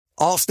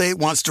Allstate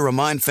wants to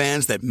remind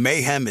fans that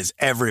mayhem is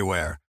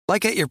everywhere,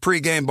 like at your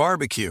pregame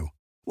barbecue.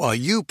 While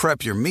you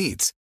prep your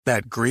meats,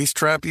 that grease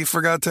trap you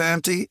forgot to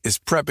empty is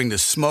prepping to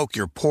smoke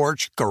your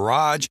porch,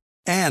 garage,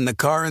 and the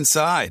car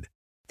inside.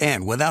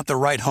 And without the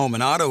right home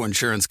and auto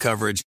insurance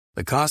coverage,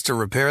 the cost to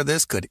repair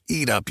this could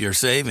eat up your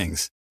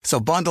savings. So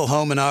bundle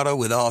home and auto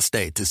with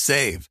Allstate to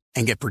save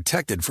and get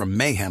protected from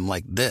mayhem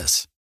like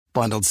this.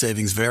 Bundled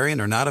savings vary and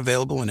are not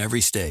available in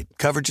every state.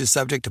 Coverage is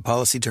subject to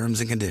policy terms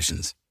and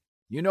conditions.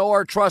 You know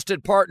our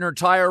trusted partner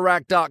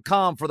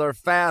TireRack.com for their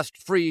fast,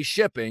 free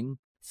shipping,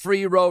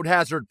 free road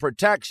hazard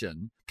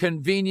protection,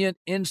 convenient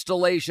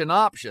installation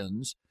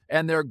options,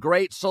 and their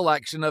great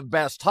selection of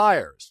best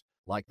tires,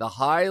 like the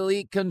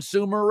highly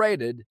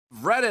consumer-rated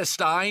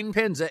Vredestein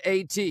Pinza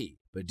AT.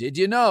 But did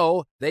you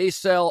know they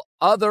sell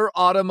other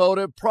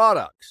automotive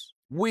products?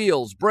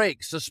 Wheels,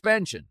 brakes,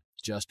 suspension,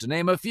 just to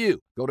name a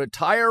few. Go to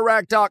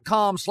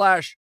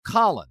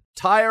TireRack.com/Colin.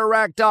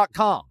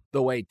 TireRack.com,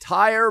 the way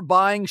tire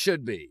buying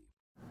should be.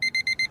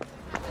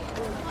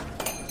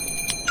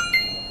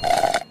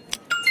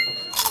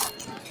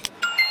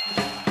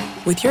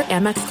 With your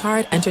Amex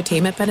card,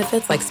 entertainment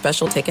benefits like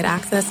special ticket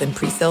access and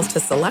pre-sales to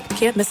select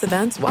can't-miss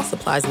events while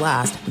supplies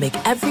last make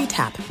every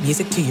tap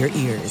music to your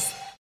ears.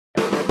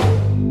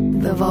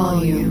 The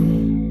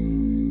volume.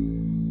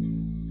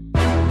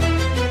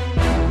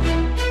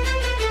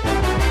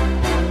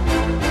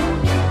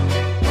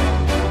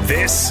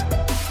 This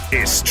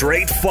is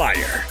Straight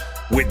Fire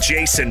with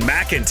Jason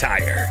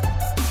McIntyre.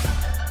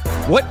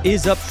 What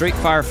is up, Straight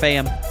Fire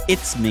fam?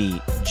 It's me,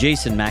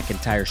 Jason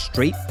McIntyre,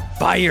 Straight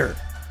Fire.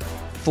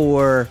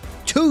 For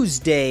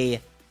Tuesday,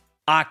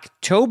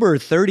 October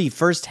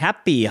 31st.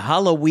 Happy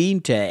Halloween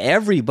to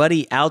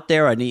everybody out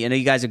there. I know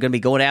you guys are going to be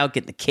going out,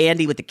 getting the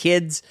candy with the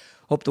kids.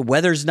 Hope the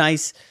weather's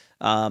nice.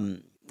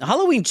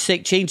 Halloween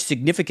changed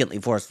significantly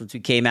for us once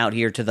we came out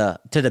here to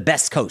the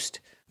best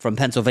coast from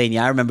Pennsylvania.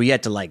 I remember you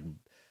had to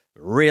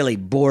really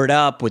board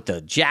up with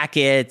the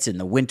jackets and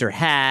the winter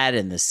hat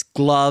and the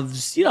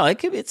gloves. You know,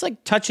 it's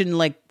like touching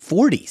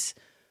 40s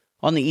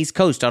on the East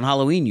Coast on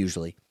Halloween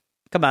usually.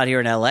 Come out here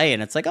in LA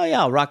and it's like, oh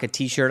yeah, I'll rock a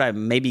t-shirt. I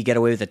maybe get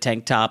away with a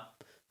tank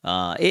top.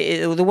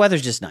 The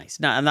weather's just nice.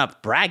 I'm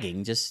not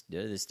bragging, just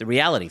it's the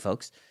reality,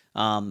 folks.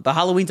 But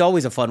Halloween's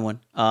always a fun one.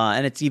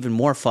 And it's even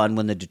more fun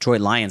when the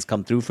Detroit Lions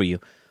come through for you.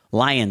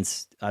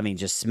 Lions,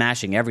 just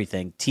smashing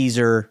everything.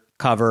 Teaser,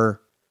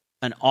 cover,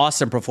 an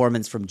awesome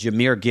performance from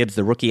Jahmyr Gibbs,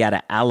 the rookie out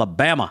of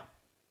Alabama.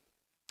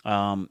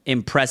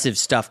 Impressive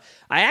stuff.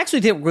 I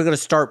actually think we're going to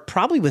start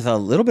probably with a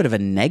little bit of a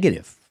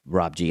negative,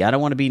 Rob G. I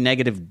don't want to be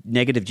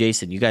negative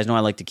Jason. You guys know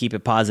I like to keep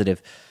it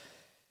positive.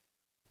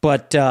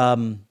 But,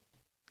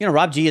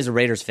 Rob G is a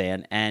Raiders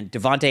fan, and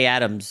Davante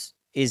Adams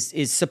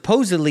is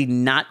supposedly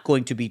not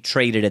going to be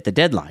traded at the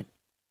deadline,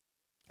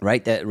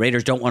 right? The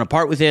Raiders don't want to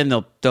part with him.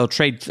 They'll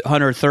trade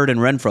Hunter, Third,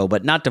 and Renfro,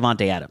 but not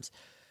Davante Adams.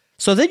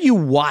 So then you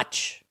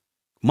watch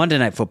Monday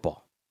Night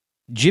Football.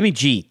 Jimmy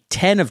G,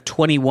 10 of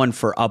 21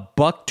 for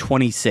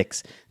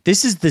 $126.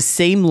 This is the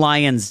same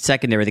Lions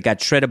secondary that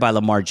got shredded by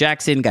Lamar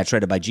Jackson, got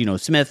shredded by Geno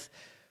Smith.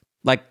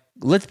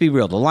 Let's be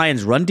real. The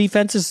Lions' run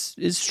defense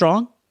is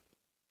strong,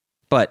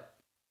 but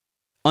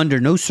under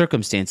no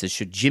circumstances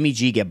should Jimmy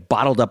G get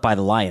bottled up by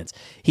the Lions.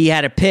 He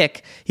had a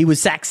pick. He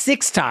was sacked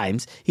 6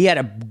 times. He had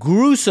a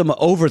gruesome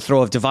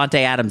overthrow of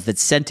Davante Adams that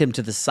sent him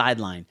to the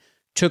sideline,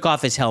 took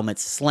off his helmet,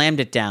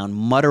 slammed it down,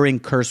 muttering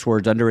curse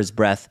words under his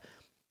breath.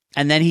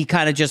 And then he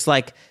kind of just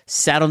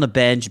sat on the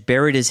bench,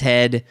 buried his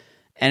head,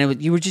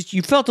 and you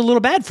felt a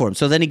little bad for him.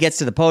 So then he gets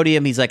to the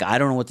podium. He's like, I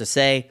don't know what to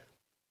say.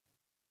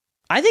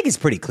 I think it's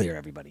pretty clear,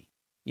 everybody.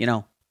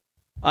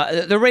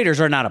 The Raiders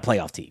are not a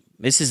playoff team.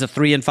 This is a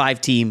 3-5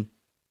 team.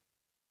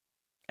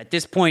 At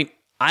this point,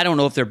 I don't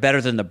know if they're better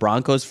than the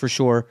Broncos for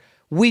sure.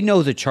 We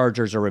know the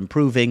Chargers are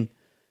improving,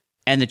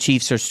 and the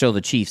Chiefs are still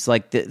the Chiefs.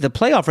 The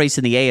playoff race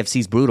in the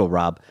AFC is brutal,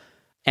 Rob.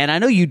 And I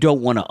know you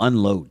don't want to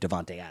unload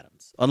Davante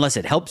Adams unless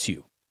it helps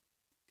you.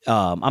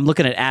 I'm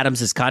looking at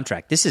Adams'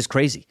 contract. This is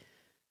crazy.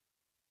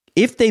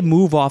 If they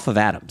move off of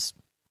Adams,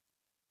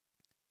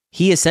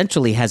 he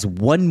essentially has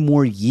one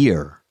more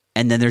year,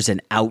 and then there's an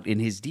out in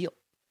his deal.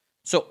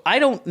 So I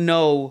don't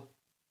know,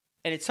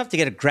 and it's tough to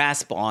get a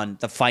grasp on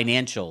the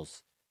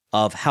financials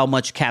of how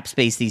much cap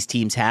space these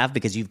teams have,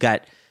 because you've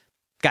got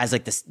guys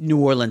like the New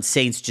Orleans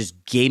Saints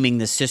just gaming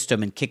the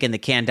system and kicking the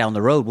can down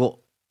the road. Well,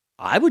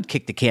 I would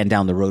kick the can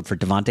down the road for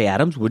Davante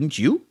Adams, wouldn't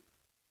you?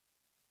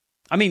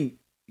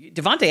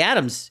 Davante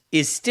Adams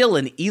is still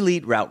an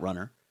elite route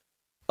runner,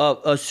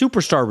 a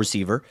superstar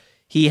receiver.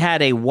 He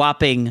had a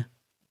whopping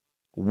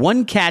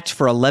 1 catch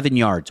for 11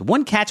 yards,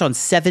 1 catch on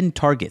 7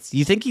 targets. Do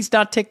you think he's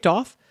not ticked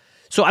off?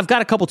 So I've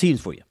got a couple teams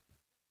for you.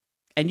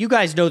 And you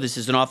guys know this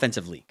is an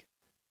offensive league,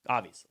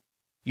 obviously.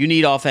 You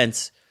need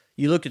offense.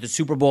 You looked at the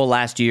Super Bowl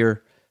last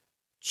year,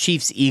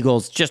 Chiefs,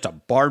 Eagles, just a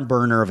barn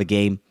burner of a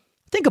game.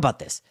 Think about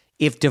this.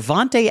 If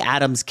Davante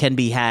Adams can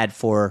be had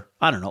for,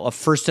 a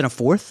first and a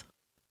fourth,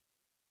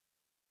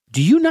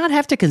 do you not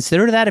have to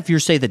consider that if you're,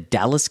 say, the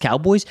Dallas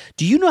Cowboys?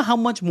 Do you know how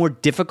much more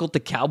difficult the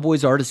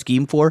Cowboys are to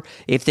scheme for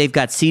if they've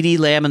got CeeDee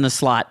Lamb in the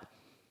slot,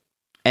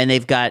 and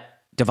they've got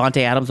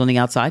Davante Adams on the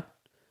outside.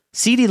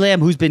 CeeDee Lamb,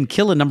 who's been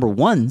killing number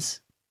ones,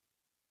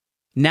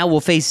 now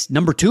will face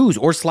number twos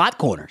or slot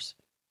corners.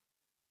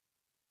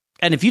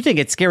 And if you think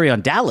it's scary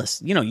on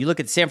Dallas, you look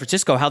at San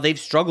Francisco, how they've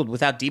struggled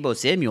without Deebo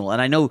Samuel.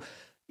 And I know,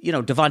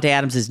 Davante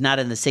Adams is not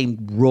in the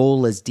same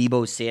role as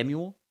Deebo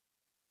Samuel.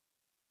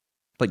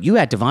 But you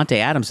add Davante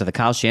Adams to the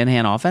Kyle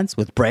Shanahan offense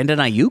with Brandon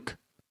Ayuk.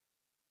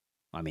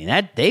 I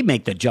mean, they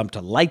make the jump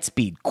to light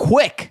speed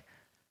quick.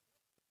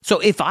 So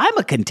if I'm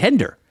a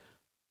contender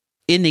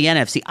in the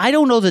NFC, I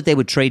don't know that they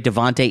would trade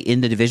Davante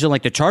in the division.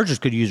 Like the Chargers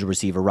could use a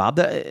receiver, Rob.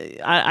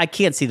 I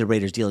can't see the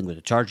Raiders dealing with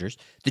the Chargers.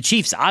 The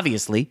Chiefs,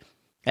 obviously.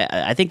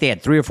 I think they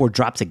had 3 or 4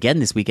 drops again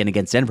this weekend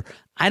against Denver.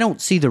 I don't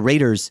see the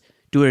Raiders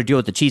doing a deal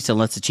with the Chiefs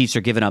unless the Chiefs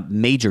are giving up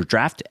major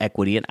draft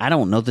equity, and I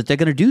don't know that they're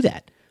going to do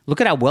that. Look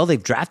at how well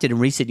they've drafted in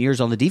recent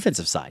years on the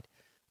defensive side.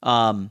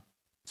 So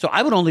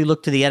I would only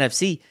look to the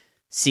NFC.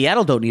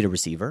 Seattle don't need a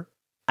receiver.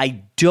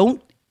 I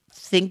don't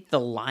think the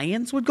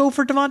Lions would go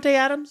for Davante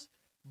Adams,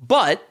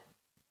 but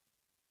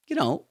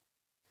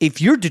if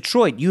you're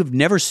Detroit, you've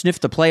never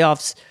sniffed the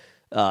playoffs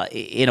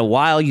in a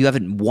while. You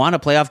haven't won a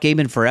playoff game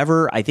in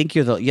forever. I think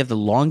you have the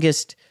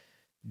longest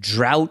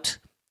drought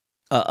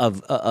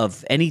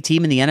of any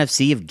team in the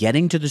NFC of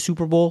getting to the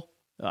Super Bowl.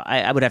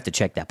 I would have to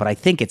check that, but I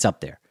think it's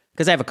up there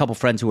because I have a couple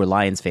friends who are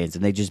Lions fans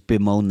and they just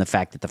bemoan the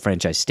fact that the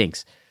franchise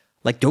stinks.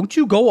 Like, don't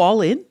you go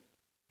all in?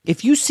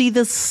 If you see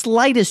the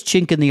slightest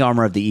chink in the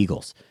armor of the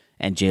Eagles,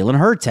 and Jalen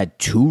Hurts had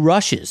 2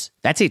 rushes.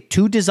 That's it,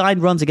 2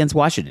 designed runs against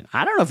Washington.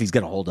 I don't know if he's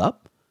going to hold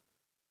up.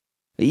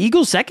 The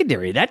Eagles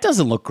secondary, that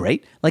doesn't look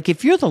great. Like,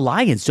 if you're the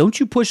Lions, don't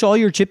you push all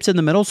your chips in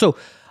the middle? So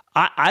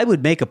I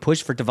would make a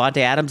push for Davante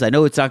Adams. I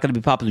know it's not going to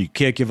be popular. You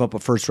can't give up a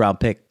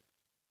first-round pick.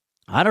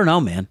 I don't know,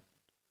 man.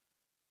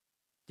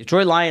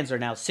 Detroit Lions are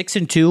now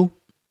 6-2.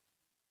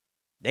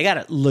 They got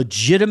a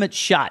legitimate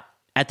shot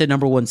at the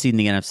number 1 seed in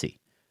the NFC.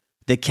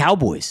 The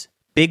Cowboys,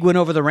 big win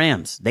over the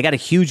Rams. They got a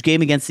huge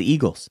game against the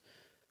Eagles.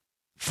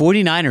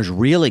 49ers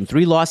reeling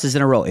 3 losses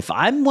in a row. If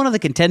I'm one of the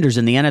contenders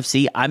in the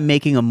NFC, I'm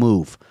making a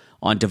move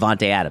on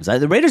Davante Adams.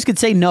 The Raiders could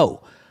say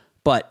no,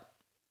 but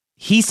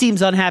he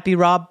seems unhappy,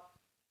 Rob,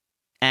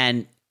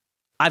 and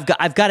I've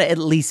got to at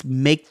least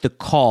make the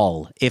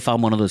call if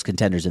I'm one of those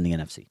contenders in the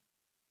NFC.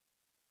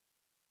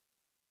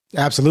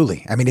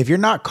 Absolutely. I mean, if you're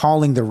not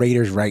calling the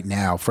Raiders right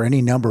now for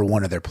any number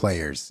one of their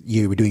players,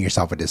 you're doing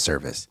yourself a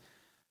disservice.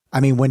 I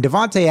mean, when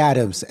Davante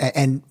Adams,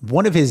 and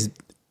one of his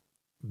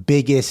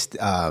biggest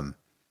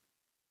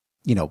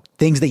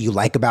things that you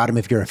like about him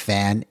if you're a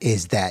fan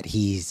is that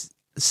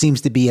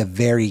seems to be a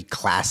very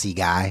classy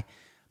guy.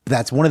 But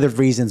that's one of the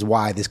reasons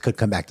why this could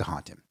come back to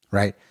haunt him,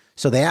 right?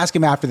 So they ask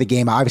him after the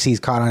game. Obviously, he's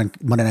caught on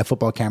Monday Night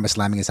Football camera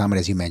slamming his helmet,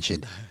 as you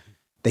mentioned.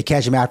 They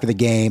catch him after the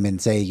game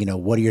and say,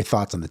 what are your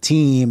thoughts on the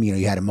team?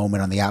 You had a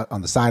moment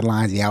on the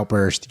sidelines, the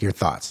outburst, your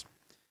thoughts.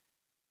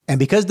 And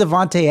because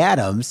Davante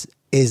Adams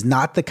is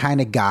not the kind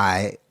of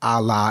guy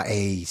a la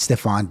a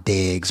Stephon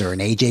Diggs or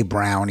an A.J.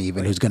 Brown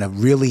even, who's going to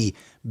really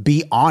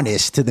be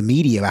honest to the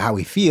media about how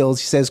he feels.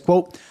 He says,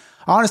 quote,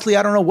 honestly,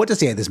 I don't know what to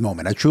say at this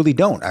moment. I truly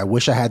don't. I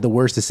wish I had the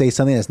words to say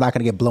something that's not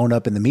going to get blown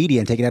up in the media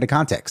and taken out of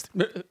context.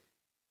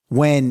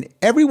 When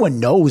everyone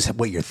knows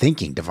what you're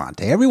thinking,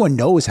 Davante, everyone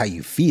knows how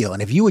you feel.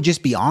 And if you would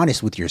just be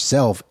honest with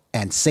yourself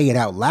and say it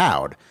out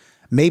loud,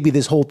 maybe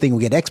this whole thing will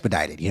get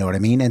expedited. You know what I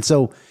mean? And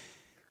so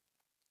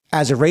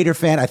as a Raider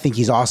fan, I think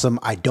he's awesome.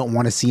 I don't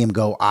want to see him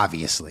go,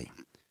 obviously.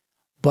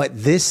 But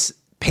this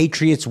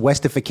Patriots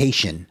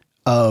Westification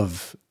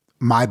of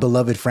my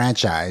beloved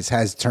franchise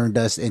has turned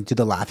us into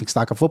the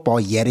laughingstock of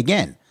football yet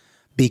again,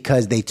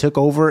 because they took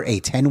over a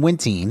 10-win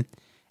team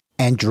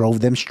and drove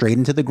them straight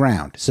into the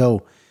ground.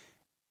 So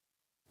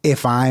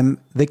if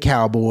I'm the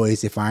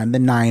Cowboys, if I'm the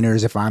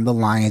Niners, if I'm the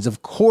Lions,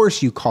 of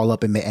course you call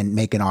up and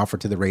make an offer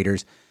to the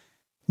Raiders,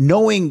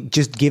 knowing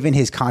just given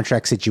his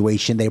contract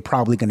situation, they're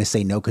probably going to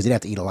say no because they'd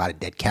have to eat a lot of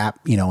dead cap,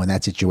 in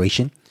that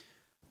situation.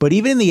 But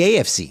even in the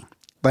AFC,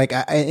 like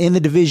in the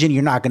division,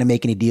 you're not going to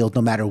make any deals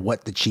no matter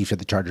what the Chiefs or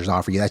the Chargers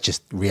offer you. That's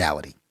just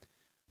reality.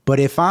 But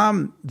if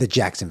I'm the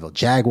Jacksonville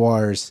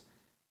Jaguars,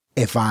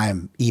 if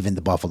I'm even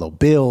the Buffalo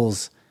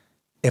Bills,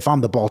 if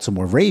I'm the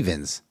Baltimore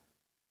Ravens,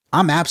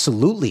 I'm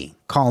absolutely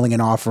calling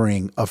and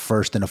offering a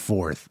first and a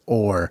fourth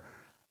or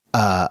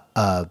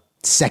a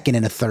second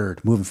and a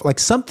third, moving like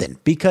something,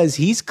 because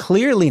he's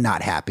clearly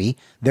not happy.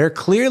 They're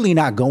clearly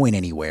not going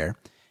anywhere.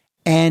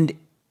 And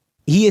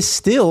he is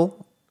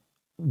still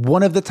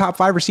one of the top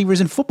 5 receivers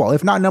in football,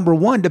 if not number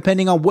 1,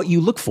 depending on what you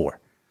look for.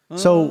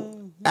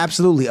 So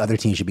absolutely other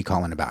teams should be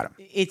calling about him.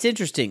 It's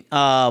interesting.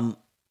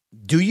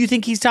 Do you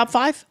think he's top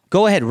 5?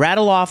 Go ahead,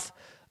 rattle off.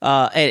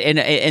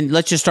 And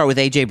let's just start with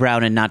A.J.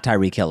 Brown and not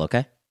Tyreek Hill,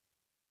 okay?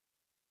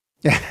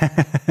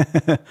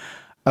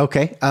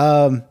 Okay.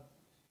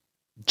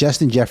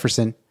 Justin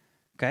Jefferson.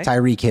 Okay.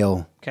 Tyreek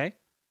Hill. Okay.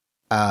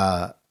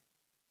 I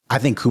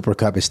think Cooper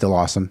Kupp is still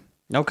awesome.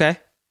 Okay.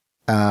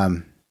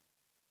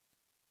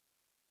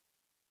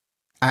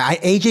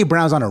 A.J.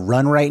 Brown's on a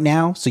run right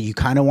now, so you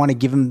kind of want to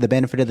give him the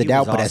benefit of the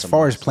doubt. But as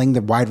far as playing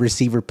the wide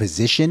receiver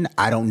position,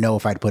 I don't know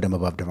if I'd put him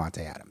above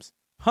Davante Adams.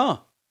 Huh.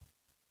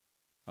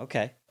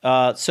 Okay.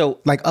 So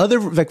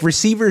Like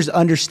receivers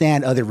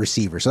understand other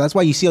receivers. So that's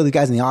why you see all the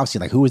guys in the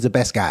offseason, like who is the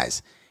best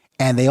guys?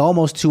 And they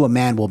almost to a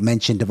man will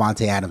mention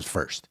Davante Adams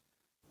first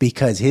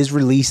because his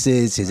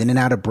releases, his in and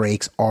out of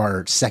breaks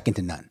are second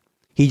to none.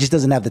 He just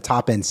doesn't have the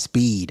top end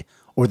speed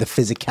or the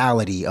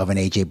physicality of an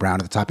A.J. Brown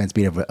or the top end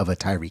speed of a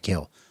Tyreek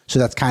Hill. So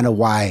that's kind of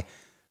why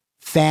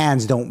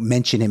fans don't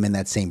mention him in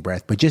that same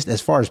breath. But just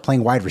as far as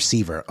playing wide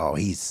receiver,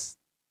 he's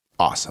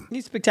awesome.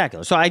 He's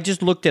spectacular. So I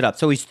just looked it up.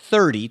 So he's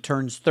 30,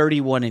 turns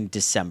 31 in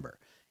December.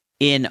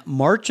 In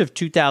March of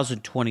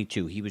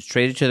 2022, he was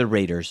traded to the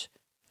Raiders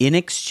in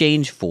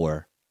exchange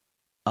for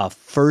a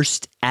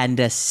first and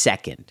a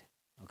second.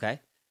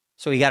 Okay?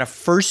 So he got a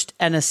first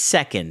and a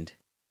second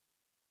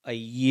a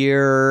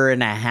year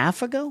and a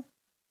half ago?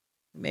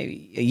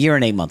 Maybe a year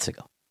and 8 months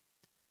ago.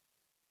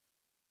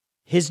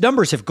 His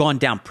numbers have gone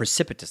down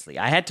precipitously.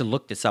 I had to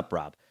look this up,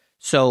 Rob.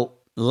 So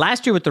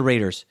last year with the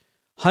Raiders,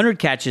 100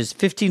 catches,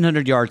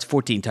 1,500 yards,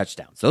 14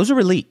 touchdowns. Those are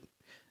elite.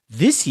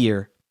 This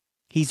year,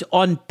 he's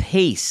on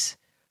pace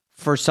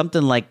for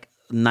something like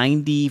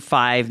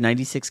 95,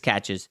 96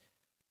 catches,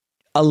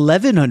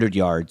 1,100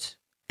 yards,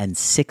 and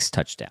 6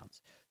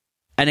 touchdowns.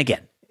 And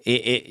again,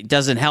 it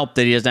doesn't help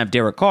that he doesn't have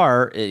Derek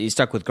Carr. He's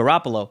stuck with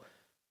Garoppolo.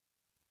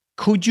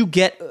 Could you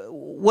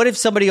what if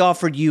somebody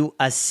offered you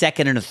a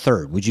second and a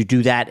third? Would you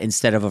do that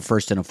instead of a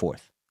first and a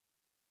fourth?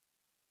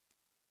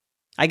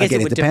 I guess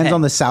Again, it would depends depend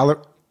on the salary.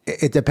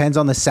 It depends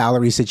on the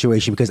salary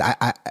situation because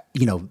I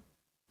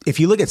if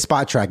you look at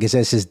Spot Track, it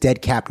says his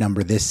dead cap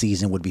number this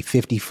season would be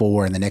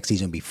 54 and the next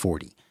season would be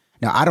 40.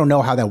 Now, I don't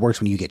know how that works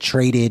when you get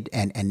traded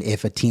and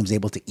if a team's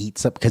able to eat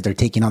something because they're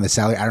taking on the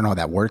salary. I don't know how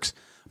that works.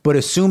 But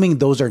assuming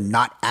those are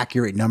not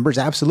accurate numbers,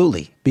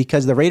 absolutely,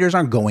 because the Raiders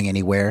aren't going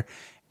anywhere.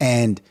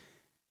 And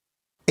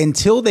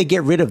until they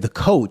get rid of the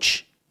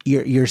coach,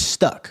 you're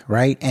stuck,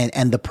 right?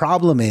 And the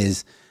problem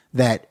is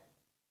that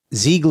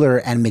Ziegler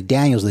and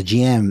McDaniels, the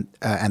GM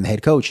and the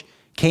head coach,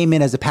 came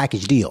in as a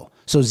package deal.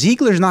 So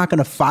Ziegler's not going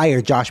to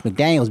fire Josh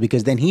McDaniels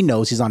because then he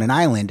knows he's on an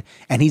island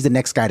and he's the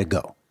next guy to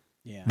go.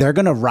 Yeah. They're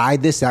going to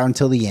ride this out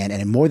until the end.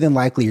 And more than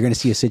likely, you're going to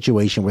see a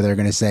situation where they're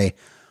going to say,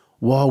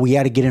 well, we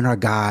had to get in our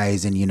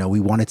guys and, we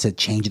wanted to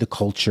change the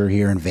culture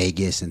here in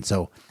Vegas. And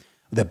so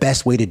the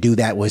best way to do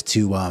that was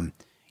to,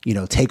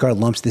 take our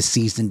lumps this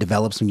season,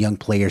 develop some young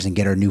players and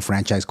get our new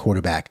franchise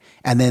quarterback.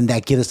 And then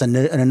that gives us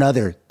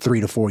another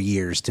 3 to 4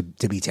 years to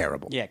be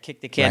terrible. Yeah,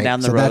 kick the can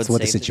down the road. So that's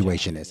what the save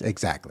situation is.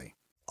 Exactly.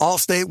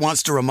 Allstate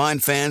wants to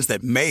remind fans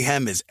that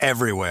mayhem is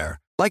everywhere,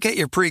 like at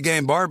your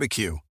pregame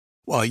barbecue.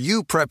 While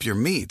you prep your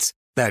meats,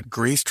 that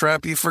grease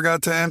trap you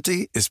forgot to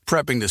empty is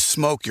prepping to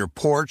smoke your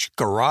porch,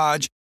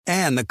 garage,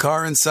 and the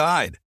car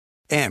inside.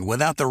 And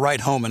without the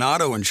right home and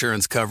auto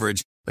insurance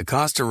coverage, the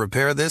cost to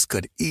repair this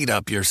could eat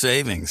up your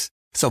savings.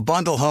 So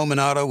bundle home and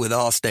auto with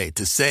Allstate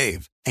to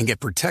save and get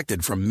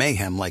protected from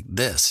mayhem like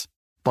this.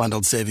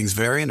 Bundled savings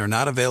vary and are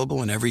not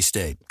available in every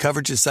state.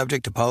 Coverage is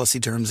subject to policy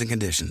terms and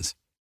conditions.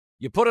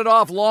 You put it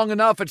off long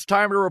enough, it's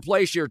time to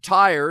replace your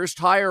tires.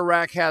 Tire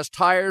Rack has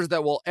tires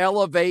that will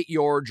elevate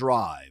your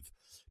drive.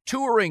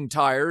 Touring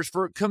tires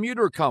for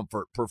commuter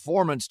comfort,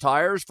 performance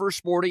tires for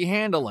sporty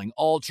handling,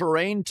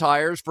 all-terrain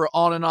tires for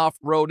on- and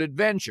off-road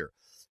adventure.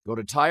 Go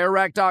to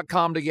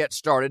TireRack.com to get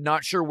started.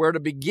 Not sure where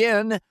to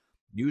begin?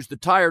 Use the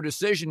Tire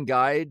Decision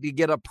Guide to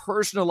get a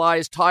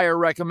personalized tire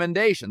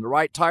recommendation, the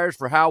right tires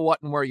for how,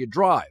 what, and where you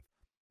drive.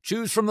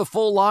 Choose from the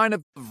full line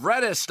of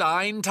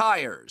Vredestein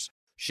tires.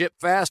 Ship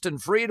fast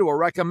and free to a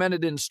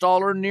recommended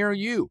installer near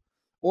you.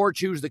 Or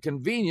choose the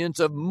convenience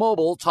of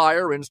mobile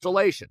tire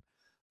installation.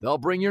 They'll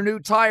bring your new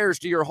tires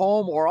to your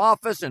home or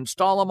office,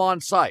 install them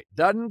on site.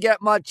 Doesn't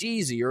get much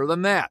easier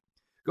than that.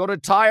 Go to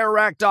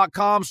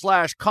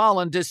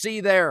TireRack.com/Colin to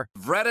see their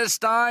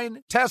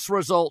Vredestein test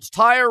results,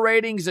 tire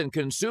ratings, and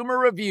consumer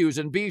reviews,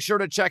 and be sure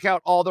to check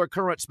out all their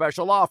current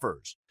special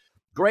offers.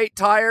 Great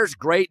tires,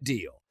 great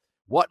deal.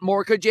 What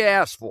more could you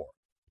ask for?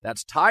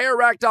 That's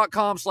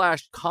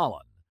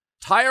TireRack.com/Colin.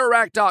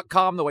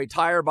 TireRack.com, the way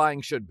tire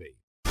buying should be.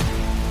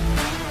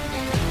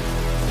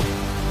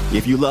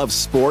 If you love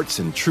sports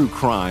and true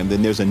crime,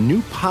 then there's a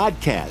new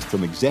podcast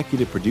from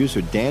executive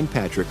producer Dan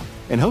Patrick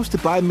and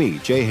hosted by me,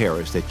 Jay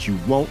Harris, that you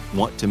won't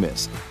want to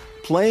miss.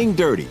 Playing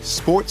Dirty: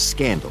 Sports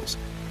Scandals.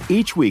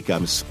 Each week,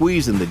 I'm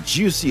squeezing the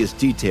juiciest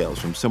details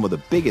from some of the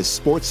biggest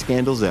sports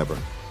scandals ever.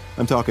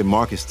 I'm talking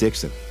Marcus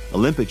Dixon,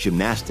 Olympic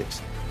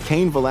gymnastics,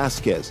 Cain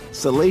Velasquez,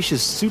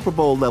 salacious Super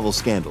Bowl-level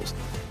scandals.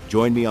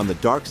 Join me on the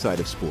dark side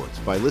of sports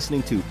by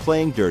listening to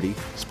Playing Dirty: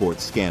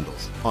 Sports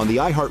Scandals on the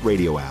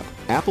iHeartRadio app,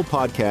 Apple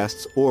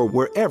Podcasts, or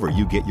wherever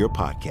you get your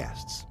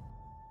podcasts.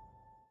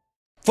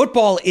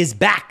 Football is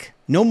back.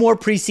 No more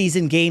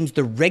preseason games.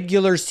 The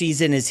regular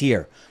season is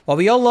here. While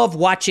we all love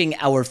watching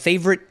our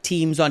favorite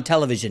teams on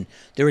television,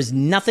 there is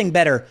nothing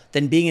better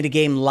than being at a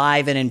game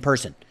live and in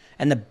person.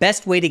 And the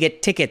best way to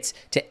get tickets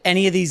to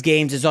any of these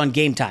games is on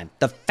Game Time,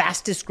 the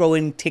fastest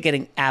growing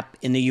ticketing app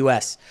in the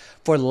U.S.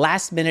 For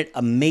last minute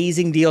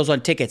amazing deals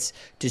on tickets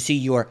to see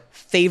your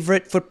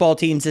favorite football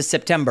teams this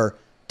September,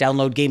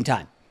 download Game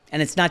Time.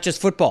 And it's not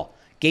just football.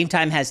 Game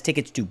Time has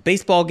tickets to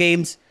baseball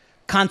games,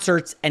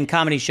 concerts, and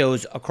comedy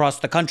shows across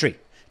the country.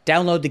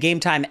 Download the Game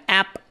Time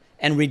app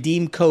and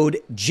redeem code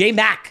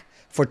JMAC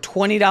for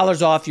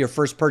 $20 off your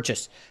first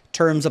purchase.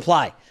 Terms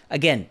apply.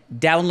 Again,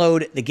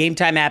 download the Game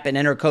Time app and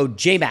enter code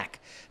JMAC.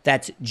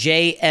 That's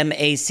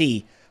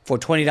JMAC for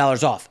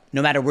 $20 off.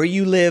 No matter where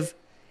you live,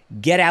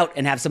 get out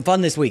and have some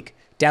fun this week.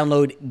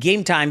 Download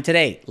Game Time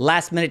today.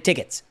 Last minute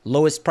tickets.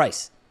 Lowest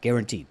price.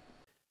 Guaranteed.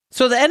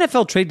 So the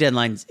NFL trade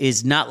deadline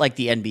is not like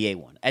the NBA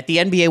one. At the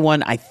NBA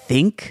one, I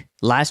think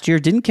last year,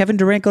 didn't Kevin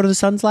Durant go to the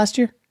Suns last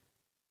year?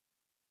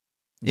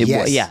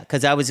 Yes. Yeah,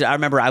 because I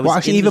remember I was. Well,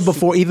 actually,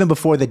 even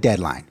before the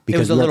deadline. Because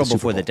it was a little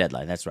before the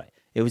deadline. That's right.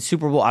 It was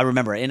Super Bowl. I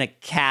remember in a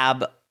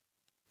cab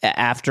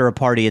after a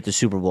party at the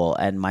Super Bowl,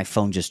 and my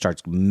phone just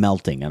starts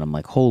melting, and I'm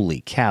like,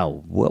 "Holy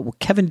cow! What,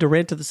 Kevin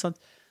Durant to the Suns?"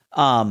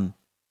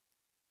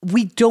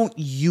 We don't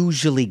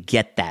usually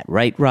get that,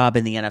 right, Rob?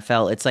 In the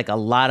NFL, it's like a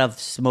lot of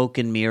smoke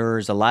and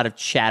mirrors, a lot of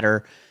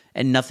chatter,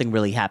 and nothing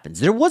really happens.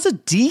 There was a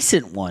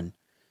decent one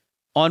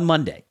on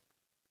Monday.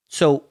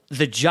 So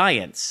the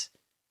Giants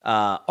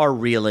are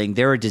reeling.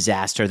 They're a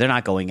disaster. They're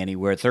not going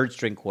anywhere. Third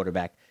string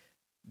quarterback.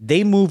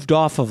 They moved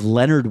off of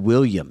Leonard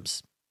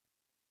Williams,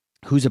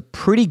 who's a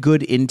pretty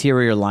good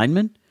interior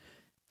lineman,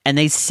 and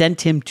they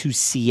sent him to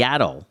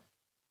Seattle,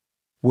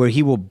 where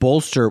he will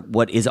bolster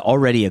what is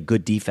already a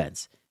good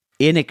defense.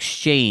 In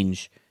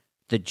exchange,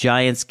 the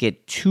Giants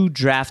get 2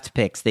 draft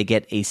picks. They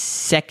get a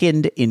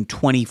second in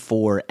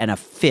 24 and a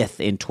fifth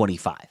in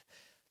 25.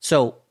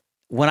 So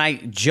when I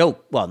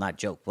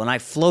when I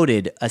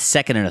floated a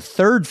second and a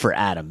third for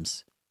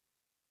Adams,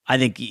 I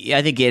think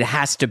it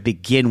has to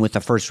begin with the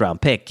first round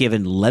pick,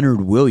 given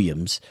Leonard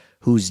Williams,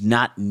 who's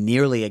not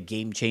nearly a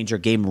game changer,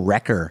 game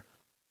wrecker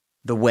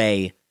the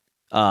way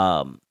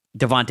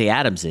Davante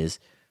Adams is.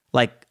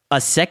 Like a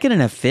second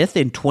and a fifth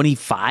in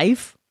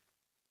 25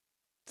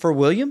 for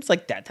Williams,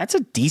 like that's a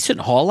decent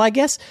haul, I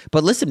guess.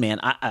 But listen, man,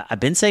 I've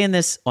been saying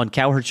this on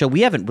Cowherd Show.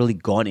 We haven't really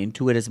gone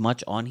into it as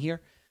much on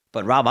here.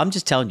 But Rob, I'm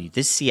just telling you,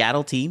 this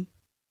Seattle team,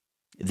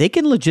 they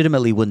can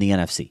legitimately win the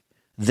NFC.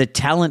 The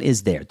talent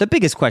is there. The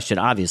biggest question,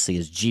 obviously,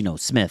 is Geno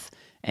Smith.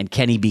 And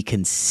can he be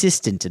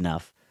consistent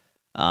enough?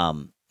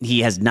 He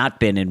has not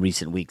been in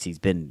recent weeks. He's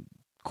been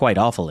quite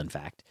awful, in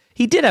fact.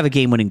 He did have a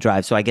game-winning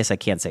drive, so I guess I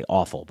can't say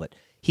awful. But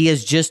he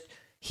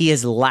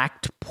has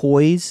lacked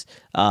poise.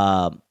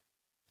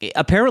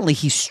 Apparently,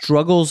 he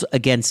struggles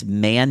against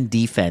man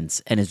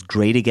defense and is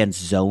great against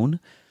zone.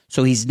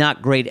 So he's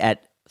not great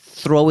at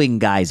throwing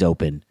guys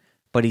open,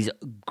 but he's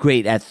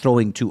great at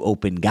throwing to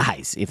open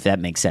guys, if that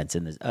makes sense,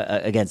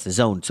 against the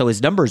zone. So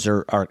his numbers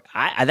are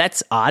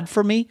that's odd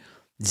for me.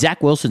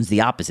 Zach Wilson's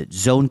the opposite.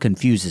 Zone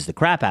confuses the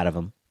crap out of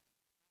him.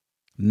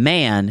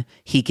 Man,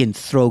 he can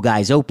throw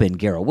guys open.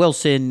 Garrett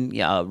Wilson,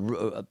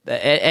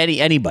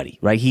 anybody,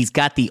 right? He's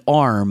got the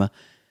arm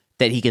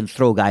that he can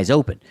throw guys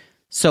open.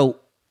 So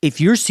if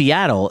you're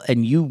Seattle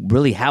and you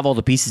really have all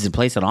the pieces in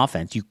place on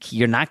offense,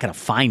 you're not going to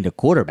find a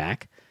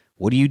quarterback.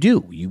 What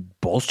do? You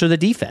bolster the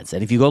defense.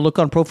 And if you go look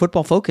on Pro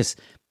Football Focus,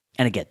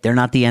 and again, they're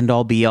not the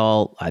end-all,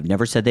 be-all. I've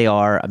never said they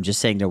are. I'm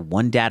just saying they're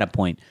one data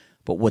point.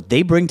 But what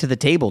they bring to the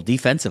table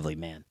defensively,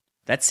 man,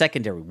 that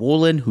secondary.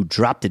 Woolen, who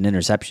dropped an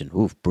interception.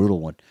 Oof, brutal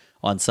one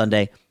on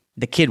Sunday.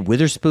 The kid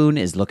Witherspoon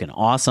is looking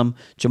awesome.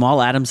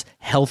 Jamal Adams,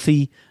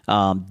 healthy.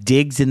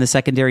 Diggs in the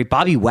secondary.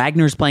 Bobby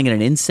Wagner's playing at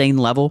an insane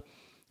level.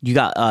 You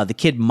got the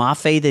kid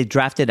Mafe they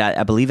drafted,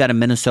 I believe, out of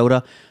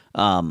Minnesota.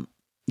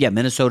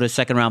 Minnesota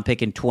second-round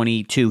pick in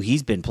 22.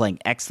 He's been playing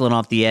excellent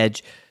off the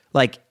edge.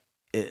 Like,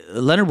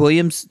 Leonard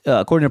Williams,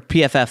 according to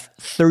PFF,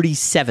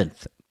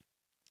 37th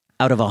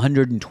out of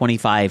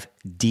 125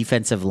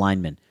 defensive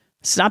linemen.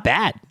 It's not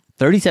bad.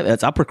 37,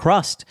 that's upper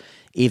crust.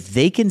 If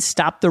they can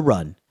stop the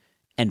run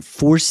and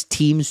force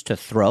teams to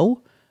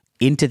throw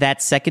into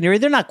that secondary,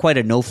 they're not quite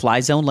a no-fly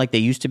zone like they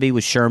used to be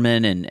with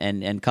Sherman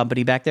and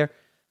company back there.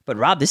 But,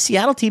 Rob, this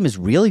Seattle team is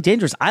really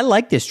dangerous. I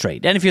like this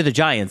trade. And if you're the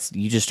Giants,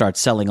 you just start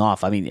selling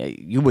off. I mean,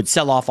 you would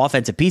sell off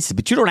offensive pieces,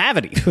 but you don't have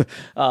any.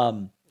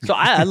 So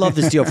I love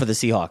this deal for the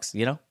Seahawks,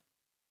 you know?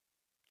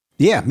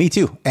 Yeah, me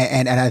too.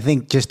 And I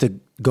think just to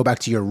go back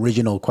to your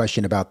original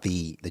question about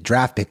the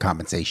draft pick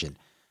compensation,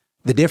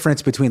 the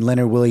difference between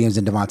Leonard Williams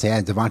and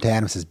Davante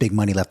Adams has big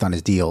money left on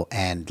his deal,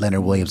 and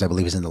Leonard Williams, I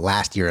believe, is in the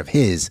last year of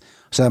his.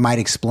 So that might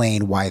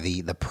explain why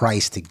the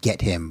price to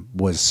get him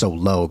was so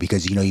low,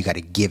 because, you got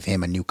to give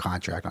him a new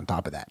contract on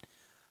top of that.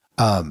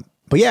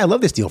 But yeah, I love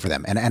this deal for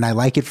them. And I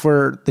like it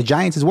for the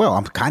Giants as well.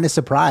 I'm kind of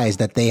surprised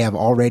that they have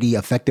already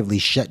effectively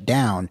shut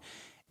down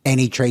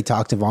any trade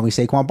talks involving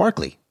Saquon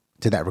Barkley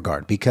to that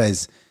regard,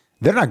 because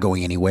they're not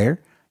going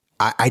anywhere.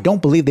 I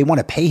don't believe they want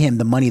to pay him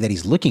the money that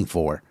he's looking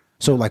for.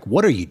 So, like,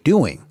 what are you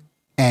doing?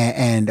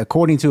 And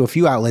according to a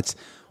few outlets,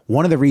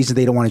 one of the reasons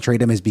they don't want to trade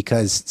him is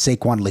because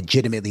Saquon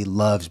legitimately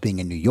loves being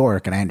in New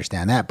York, and I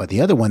understand that. But the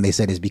other one they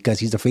said is because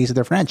he's the face of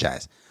their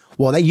franchise.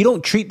 Well, you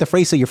don't treat the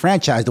face of your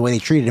franchise the way they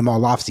treated him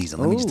all offseason.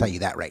 Let me just tell you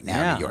that right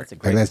now, New York. That's a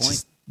great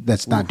point.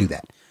 Let's not do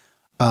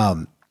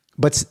that.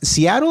 But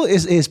Seattle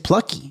is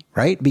plucky,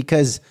 right?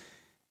 Because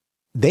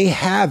they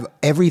have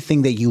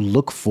everything that you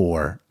look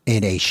for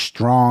in a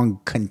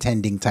strong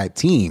contending type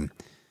team.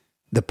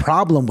 The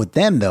problem with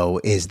them, though,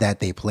 is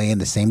that they play in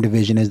the same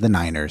division as the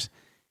Niners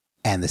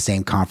and the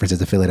same conference as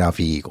the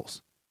Philadelphia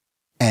Eagles.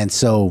 And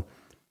so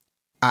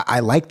I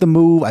like the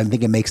move. I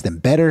think it makes them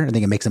better. I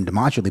think it makes them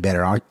demonstrably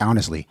better,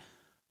 honestly.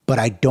 But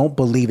I don't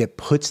believe it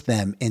puts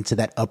them into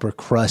that upper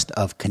crust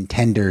of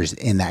contenders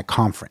in that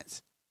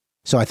conference.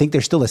 So I think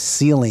there's still a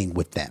ceiling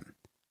with them.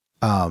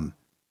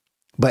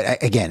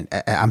 But again,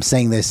 I'm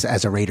saying this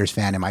as a Raiders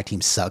fan and my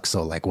team sucks.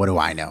 So like, what do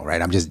I know,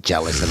 right? I'm just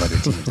jealous of other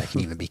teams that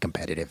can even be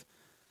competitive.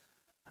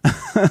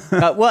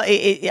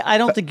 I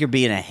don't think you're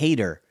being a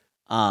hater.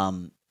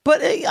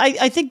 But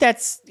I think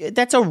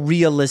that's a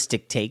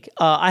realistic take.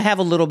 I have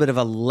a little bit of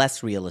a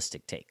less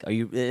realistic take.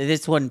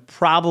 This one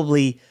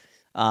probably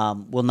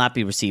will not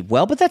be received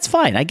well, but that's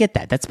fine. I get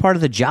that. That's part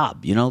of the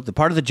job. The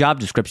part of the job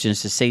description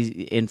is to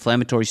say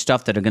inflammatory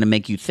stuff that are going to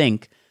make you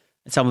think.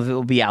 Some of it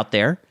will be out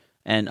there,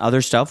 and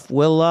other stuff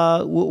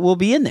will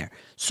be in there.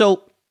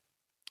 So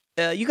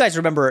you guys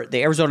remember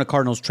the Arizona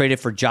Cardinals traded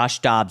for Josh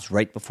Dobbs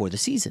right before the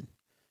season,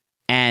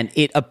 and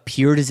it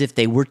appeared as if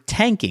they were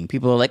tanking.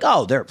 People are like,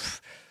 "Oh,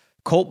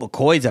 Colt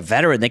McCoy's a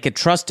veteran. They could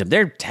trust him.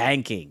 They're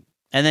tanking."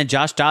 And then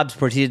Josh Dobbs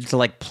proceeded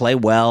to play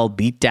well,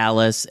 beat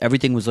Dallas.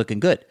 Everything was looking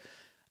good.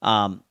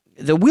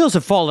 The wheels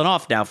have fallen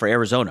off now for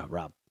Arizona,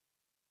 Rob.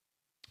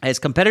 As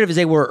competitive as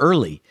they were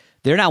early,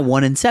 they're now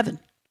 1-7.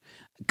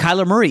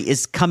 Kyler Murray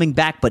is coming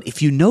back, but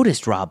if you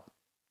noticed, Rob,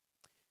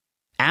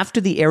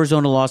 after the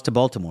Arizona loss to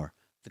Baltimore,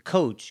 the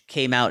coach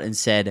came out and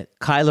said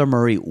Kyler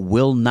Murray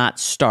will not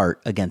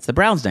start against the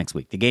Browns next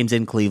week. The game's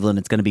in Cleveland.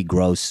 It's going to be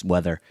gross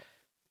weather.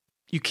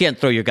 You can't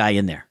throw your guy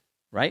in there,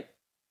 right?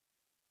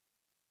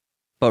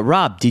 But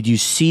Rob, did you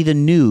see the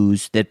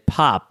news that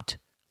popped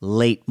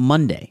late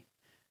Monday?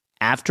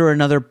 After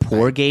another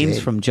poor games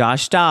from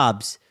Josh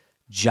Dobbs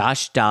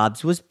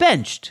was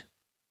benched.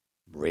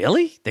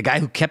 Really? The guy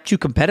who kept you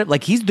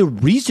competitive? He's the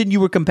reason you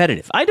were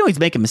competitive. I know he's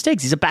making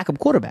mistakes. He's a backup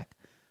quarterback.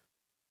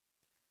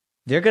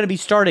 They're going to be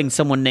starting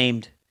someone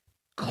named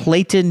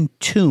Clayton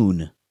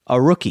Tune,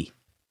 a rookie.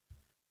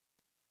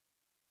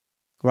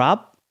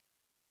 Rob,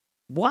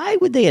 why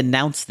would they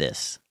announce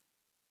this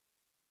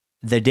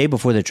the day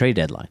before the trade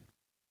deadline?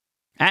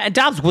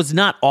 Dobbs was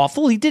not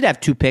awful. He did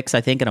have 2 picks,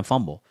 I think, and a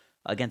fumble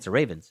against the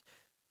Ravens.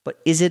 But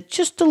is it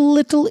just a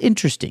little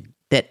interesting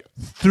that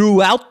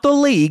throughout the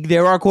league,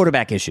 there are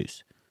quarterback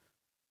issues?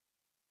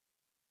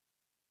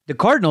 The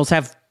Cardinals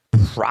have,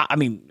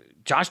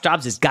 Josh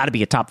Dobbs has got to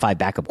be a top 5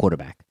 backup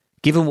quarterback,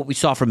 given what we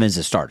saw from him as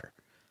a starter.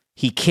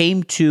 He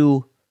came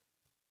to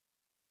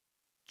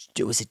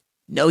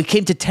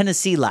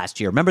Tennessee last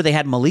year. Remember, they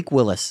had Malik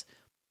Willis,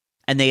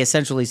 and they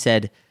essentially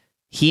said,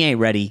 he ain't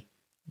ready.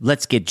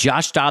 Let's get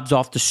Josh Dobbs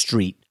off the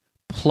street,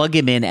 plug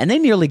him in, and they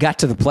nearly got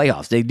to the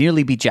playoffs. They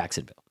nearly beat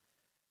Jacksonville.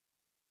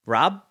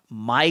 Rob,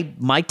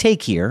 my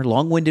take here,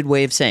 long-winded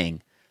way of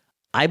saying,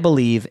 I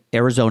believe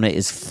Arizona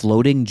is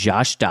floating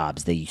Josh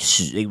Dobbs. They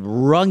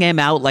wrung him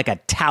out like a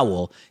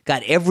towel,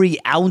 got every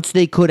ounce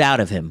they could out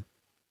of him,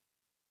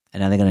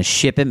 and now they're going to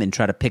ship him and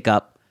try to pick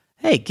up,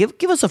 hey, give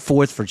us a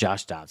 4th for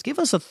Josh Dobbs. Give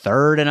us a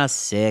 3rd and a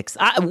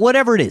 6th.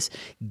 Whatever it is,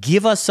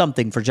 give us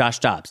something for Josh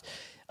Dobbs.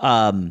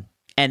 And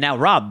now,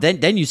 Rob,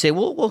 then you say,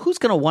 well, who's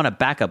going to want a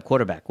backup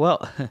quarterback?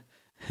 Well,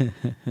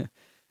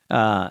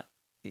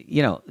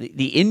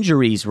 the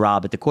injuries,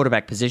 Rob, at the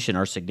quarterback position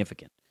are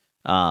significant.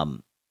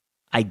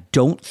 I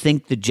don't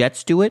think the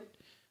Jets do it,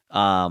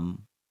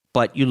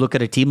 but you look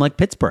at a team like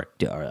Pittsburgh.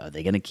 Are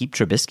they going to keep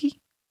Trubisky?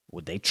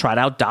 Would they trot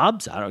out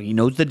Dobbs? I don't know. He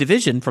knows the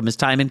division from his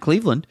time in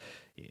Cleveland.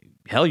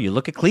 Hell, you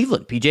look at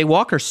Cleveland. P.J.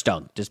 Walker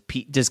stunk.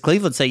 Does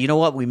Cleveland say, you know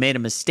what, we made a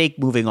mistake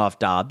moving off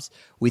Dobbs.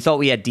 We thought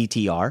we had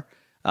DTR.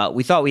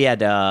 We thought we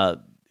had,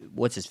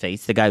 what's his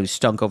face, the guy who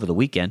stunk over the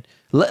weekend.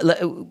 Let's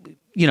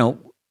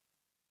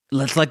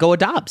let go of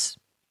Dobbs.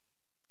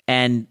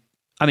 And,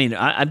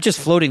 I'm just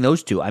floating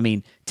those two.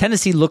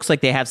 Tennessee looks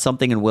like they have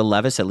something in Will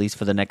Levis, at least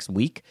for the next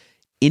week.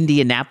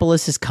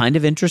 Indianapolis is kind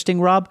of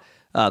interesting, Rob.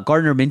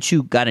 Gardner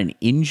Minshew got an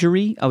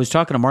injury. I was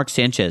talking to Mark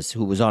Sanchez,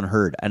 who was on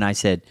Herd, and I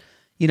said,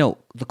 the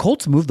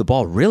Colts moved the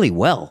ball really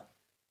well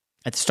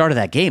at the start of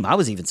that game. I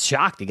was even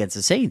shocked against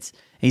the Saints.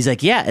 And he's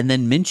like, yeah, and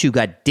then Minshew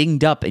got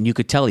dinged up, and you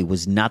could tell he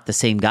was not the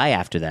same guy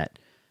after that.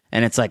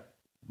 And it's like,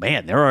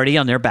 man, they're already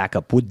on their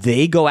backup. Would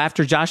they go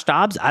after Josh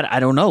Dobbs? I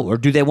don't know. Or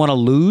do they want to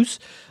lose?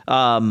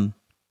 That's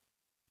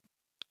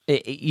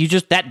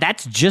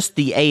just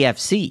the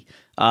AFC.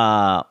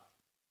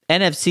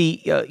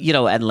 NFC,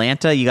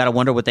 Atlanta, you got to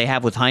wonder what they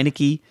have with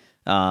Heineke.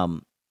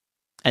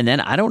 And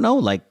then I don't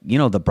know,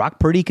 the Brock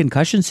Purdy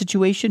concussion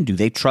situation. Do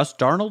they trust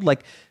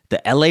Darnold?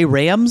 The LA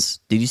Rams,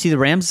 did you see the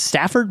Rams?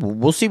 Stafford?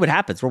 We'll see what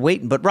happens. We're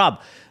waiting. But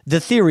Rob, the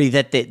theory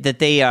that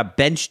they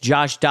bench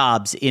Josh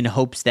Dobbs in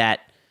hopes that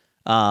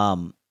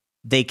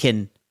they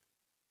can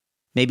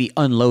maybe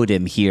unload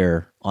him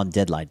here on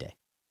deadline day.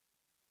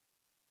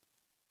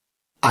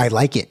 I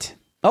like it.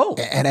 Oh,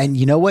 and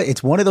you know what?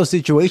 It's one of those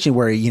situations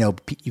where, you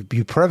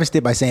prefaced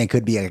it by saying it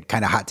could be a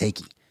kind of hot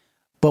takey.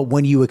 But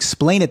when you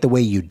explain it the way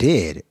you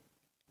did,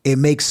 it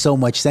makes so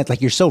much sense.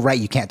 You're so right.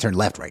 You can't turn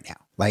left right now.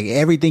 Like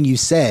everything you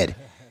said,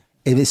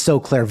 it is so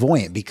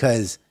clairvoyant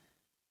because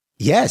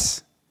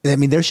yes, I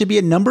mean, there should be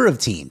a number of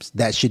teams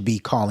that should be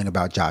calling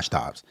about Josh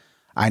Dobbs.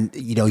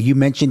 You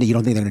mentioned that you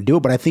don't think they're going to do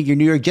it, but I think your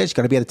New York Jets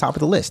got to be at the top of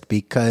the list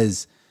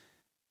because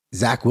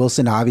Zach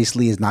Wilson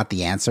obviously is not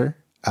the answer.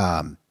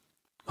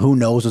 Who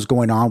knows what's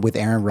going on with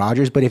Aaron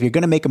Rodgers? But if you're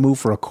going to make a move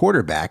for a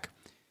quarterback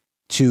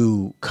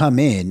to come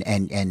in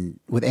and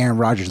with Aaron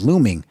Rodgers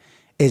looming,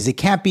 is it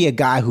can't be a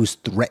guy who's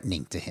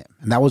threatening to him.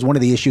 And that was one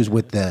of the issues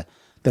with the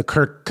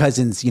Kirk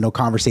Cousins,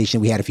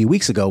 conversation we had a few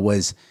weeks ago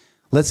was,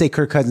 let's say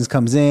Kirk Cousins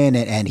comes in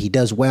and he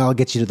does well,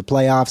 gets you to the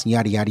playoffs and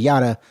yada, yada,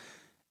 yada.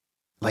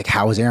 Like,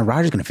 how is Aaron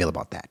Rodgers going to feel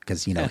about that?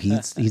 Because,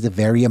 he's a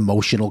very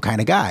emotional kind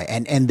of guy.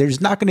 And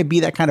there's not going to be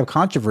that kind of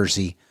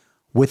controversy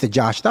with the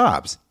Josh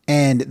Dobbs.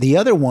 And the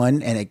other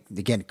one, and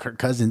again, Kirk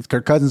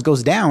Cousins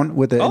goes down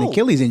with an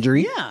Achilles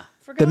injury. Yeah,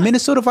 the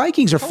Minnesota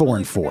Vikings are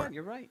 4-4.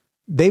 You're right.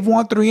 They've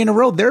won 3 in a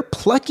row. They're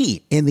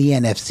plucky in the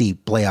NFC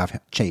playoff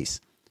chase.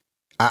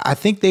 I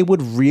think they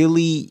would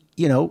really,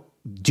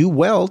 do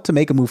well to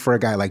make a move for a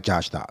guy like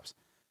Josh Dobbs.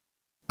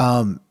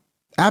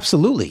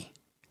 Absolutely.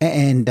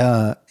 And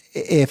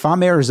if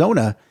I'm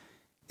Arizona,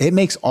 it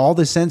makes all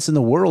the sense in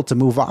the world to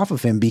move off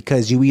of him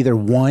because you either,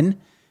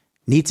 one,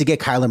 need to get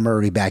Kyler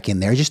Murray back in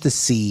there just to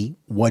see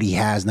what he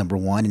has, number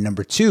one, and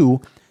number two,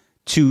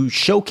 to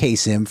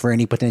showcase him for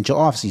any potential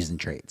offseason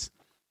trades.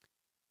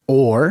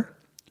 Or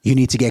you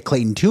need to get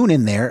Clayton Tune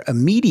in there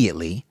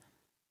immediately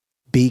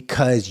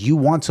because you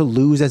want to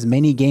lose as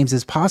many games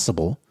as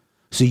possible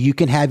so you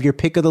can have your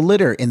pick of the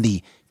litter in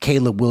the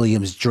Caleb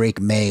Williams, Drake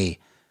May,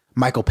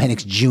 Michael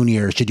Penix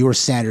Jr., Shedeur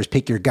Sanders,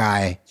 pick your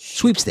guy,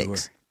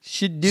 sweepstakes.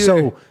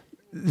 So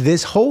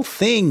this whole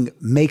thing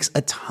makes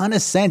a ton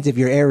of sense if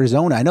you're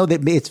Arizona. I know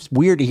that it's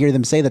weird to hear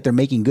them say that they're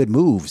making good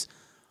moves,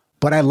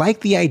 but I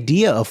like the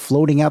idea of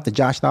floating out the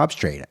Josh Dobbs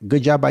trade.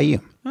 Good job by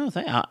you. Oh,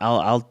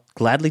 I'll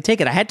gladly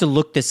take it. I had to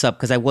look this up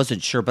because I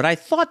wasn't sure, but I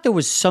thought there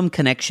was some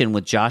connection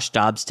with Josh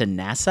Dobbs to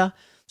NASA.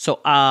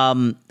 So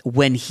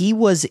when he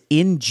was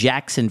in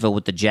Jacksonville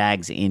with the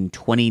Jags in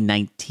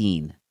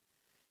 2019,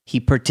 he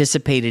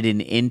participated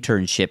in an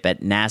internship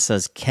at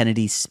NASA's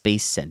Kennedy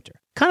Space Center.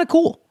 Kind of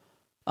cool.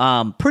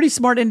 Pretty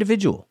smart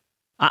individual.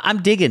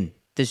 I'm digging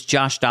this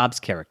Josh Dobbs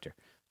character.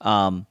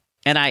 And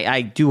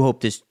I do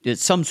hope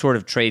some sort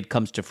of trade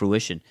comes to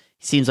fruition.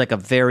 He seems like a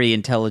very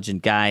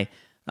intelligent guy.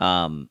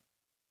 And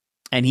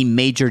he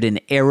majored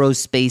in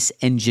aerospace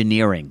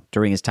engineering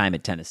during his time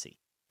at Tennessee.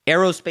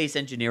 Aerospace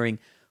engineering,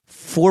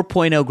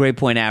 4.0 grade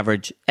point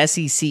average,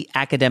 SEC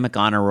academic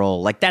honor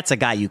roll. Like, that's a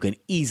guy you can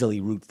easily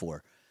root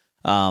for.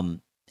 And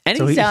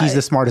so he's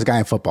the smartest guy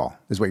in football,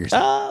 is what you're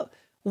saying.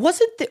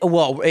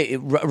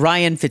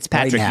 Ryan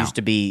Fitzpatrick used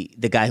to be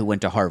the guy who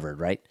went to Harvard,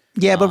 right?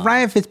 Yeah, but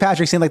Ryan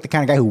Fitzpatrick seemed like the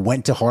kind of guy who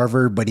went to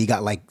Harvard, but he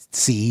got like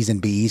C's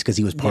and B's because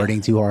he was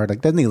partying too hard.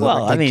 Like, doesn't he look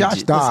like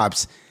Josh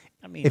Dobbs?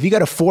 If you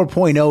got a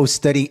 4.0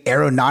 studying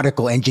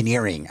aeronautical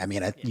engineering,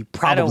 you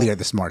probably are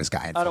the smartest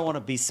guy. I don't want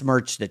to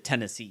besmirch the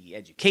Tennessee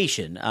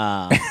education,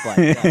 but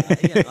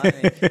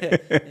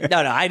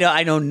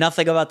I know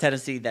nothing about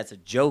Tennessee. That's a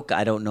joke.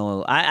 I don't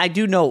know. I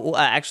do know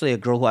actually a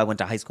girl who I went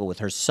to high school with.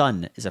 Her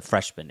son is a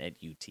freshman at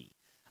UT.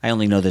 I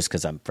only know this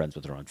because I'm friends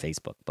with her on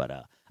Facebook. But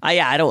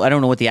I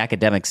don't know what the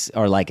academics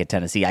are like at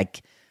Tennessee. I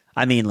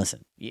mean, listen,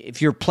 if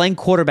you're playing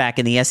quarterback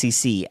in the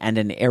SEC and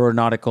an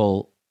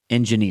aeronautical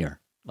engineer,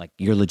 like,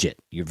 you're legit.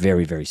 You're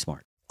very, very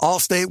smart.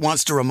 Allstate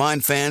wants to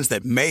remind fans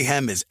that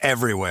mayhem is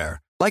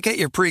everywhere, like at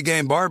your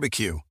pregame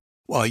barbecue.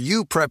 While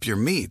you prep your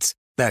meats,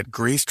 that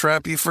grease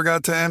trap you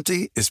forgot to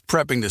empty is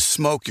prepping to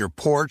smoke your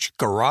porch,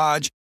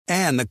 garage,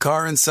 and the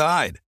car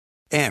inside.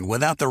 And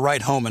without the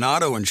right home and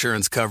auto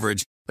insurance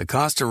coverage, the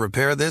cost to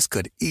repair this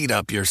could eat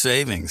up your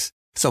savings.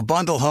 So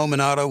bundle home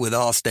and auto with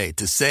Allstate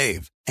to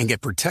save and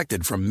get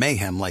protected from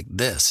mayhem like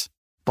this.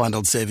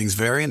 Bundled savings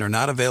vary and are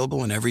not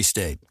available in every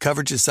state.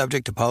 Coverage is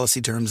subject to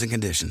policy terms and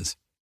conditions.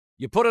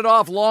 You put it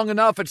off long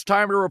enough, it's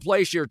time to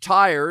replace your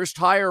tires.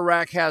 Tire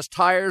Rack has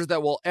tires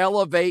that will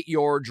elevate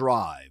your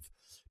drive.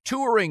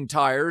 Touring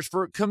tires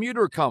for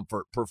commuter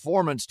comfort,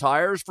 performance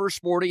tires for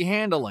sporty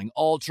handling,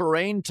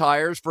 all-terrain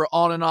tires for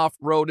on- and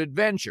off-road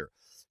adventure.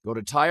 Go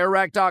to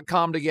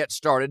TireRack.com to get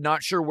started.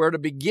 Not sure where to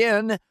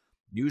begin?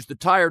 Use the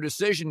Tire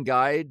Decision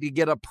Guide to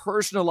get a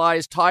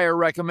personalized tire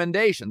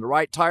recommendation, the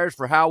right tires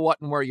for how, what,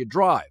 and where you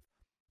drive.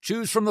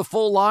 Choose from the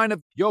full line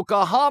of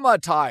Yokohama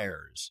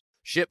tires.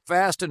 Ship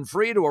fast and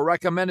free to a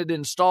recommended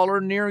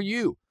installer near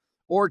you.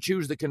 Or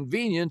choose the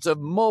convenience of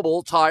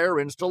mobile tire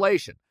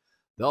installation.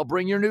 They'll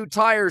bring your new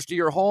tires to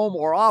your home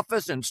or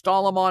office and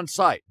install them on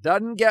site.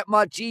 Doesn't get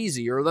much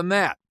easier than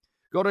that.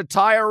 Go to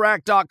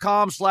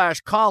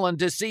TireRack.com/Colin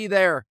to see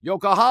their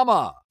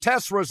Yokohama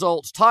test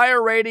results,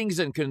 tire ratings,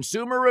 and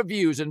consumer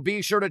reviews, and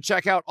be sure to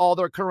check out all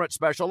their current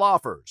special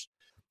offers.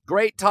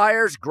 Great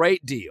tires,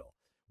 great deal.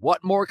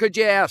 What more could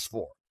you ask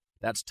for?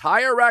 That's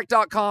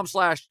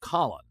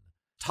TireRack.com/Colin.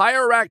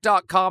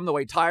 TireRack.com, the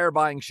way tire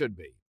buying should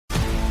be.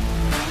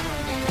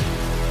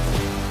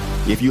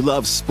 If you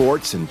love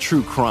sports and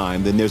true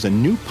crime, then there's a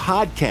new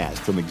podcast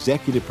from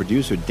executive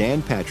producer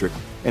Dan Patrick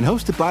and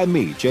hosted by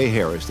me, Jay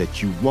Harris,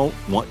 that you won't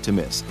want to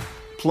miss.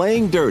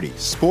 Playing Dirty: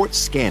 Sports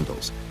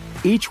Scandals.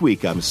 Each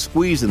week, I'm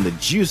squeezing the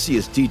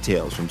juiciest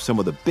details from some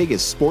of the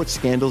biggest sports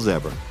scandals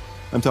ever.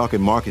 I'm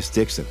talking Marcus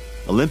Dixon,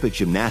 Olympic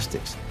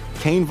gymnastics,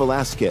 Cain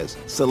Velasquez,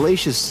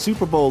 salacious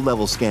Super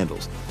Bowl-level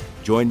scandals.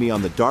 Join me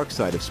on the dark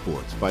side of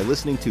sports by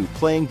listening to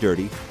Playing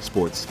Dirty: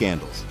 Sports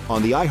Scandals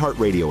on the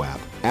iHeartRadio app,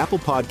 Apple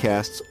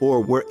Podcasts,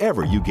 or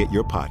wherever you get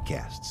your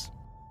podcasts.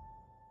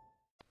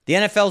 The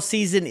NFL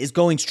season is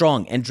going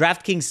strong, and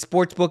DraftKings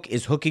Sportsbook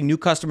is hooking new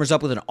customers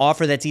up with an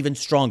offer that's even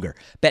stronger.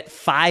 Bet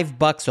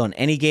 $5 on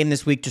any game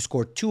this week to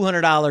score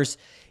 $200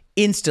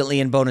 instantly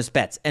in bonus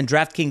bets, and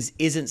DraftKings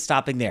isn't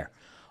stopping there.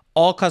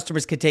 All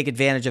customers can take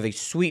advantage of a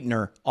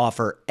sweetener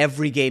offer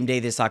every game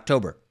day this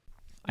October.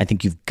 I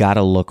think you've got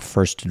to look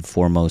first and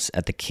foremost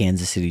at the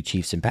Kansas City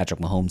Chiefs and Patrick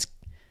Mahomes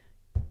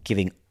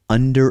giving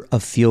under a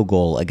field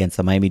goal against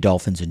the Miami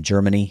Dolphins in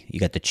Germany. You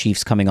got the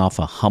Chiefs coming off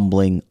a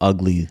humbling,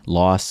 ugly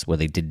loss where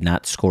they did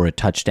not score a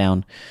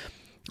touchdown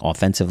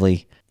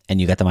offensively.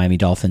 And you got the Miami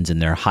Dolphins and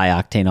their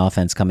high-octane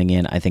offense coming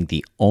in. I think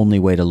the only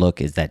way to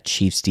look is that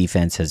Chiefs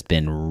defense has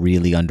been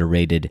really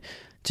underrated.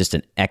 Just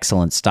an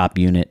excellent stop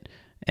unit.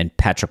 And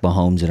Patrick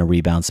Mahomes in a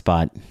rebound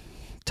spot.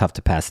 Tough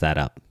to pass that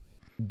up.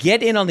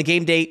 Get in on the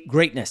game day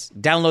greatness.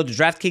 Download the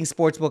DraftKings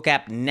Sportsbook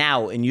app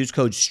now and use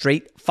code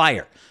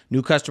STRAIGhtFIRE.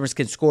 New customers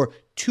can score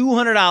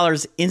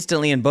 $200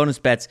 instantly in bonus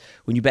bets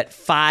when you bet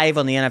 $5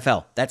 on the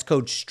NFL. That's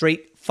code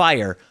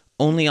STRAIGhtFIRE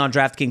only on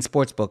DraftKings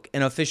Sportsbook,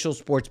 an official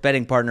sports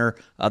betting partner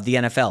of the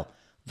NFL.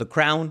 The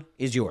crown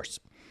is yours.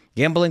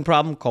 Gambling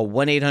problem? Call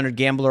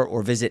 1-800-GAMBLER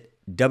or visit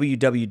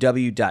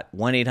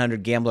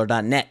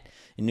www.1800gambler.net.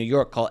 In New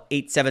York, call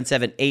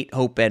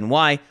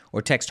 877-8-HOPE-NY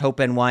or text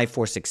HOPE-NY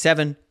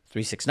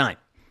 467-369.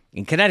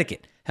 In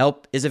Connecticut,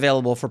 help is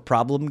available for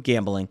problem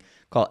gambling.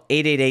 Call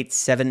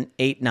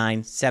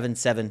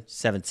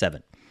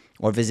 888-789-7777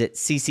 or visit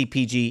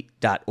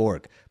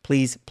ccpg.org.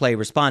 Please play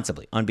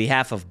responsibly. On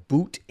behalf of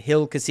Boot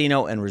Hill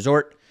Casino and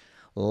Resort,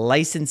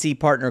 licensee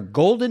partner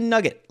Golden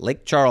Nugget,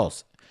 Lake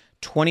Charles.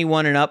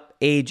 21 and up,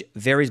 age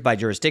varies by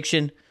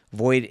jurisdiction,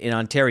 void in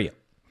Ontario.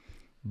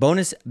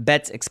 Bonus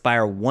bets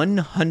expire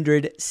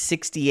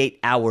 168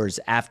 hours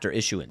after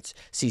issuance.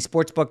 See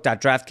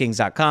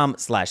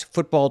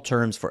sportsbook.draftkings.com/football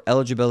terms for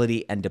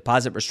eligibility and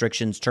deposit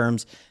restrictions,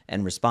 terms,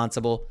 and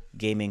responsible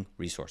gaming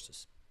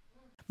resources.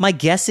 My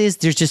guess is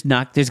there's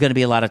going to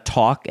be a lot of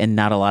talk and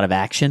not a lot of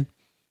action.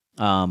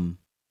 Are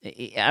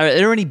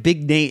there any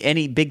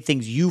big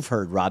things you've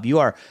heard, Rob? You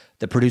are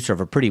the producer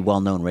of a pretty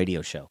well-known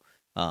radio show.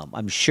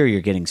 I'm sure you're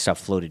getting stuff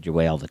floated your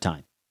way all the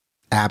time.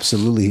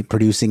 Absolutely.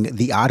 Producing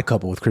The Odd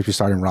Couple with Chris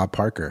Broussard and Rob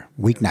Parker.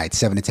 Weeknights,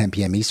 7 to 10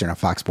 p.m. Eastern on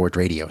Fox Sports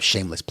Radio.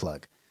 Shameless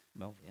plug.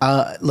 Oh,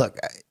 yeah. Look,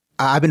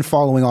 I've been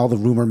following all the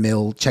rumor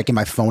mill, checking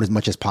my phone as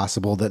much as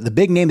possible. The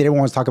big name that everyone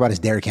wants to talk about is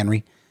Derrick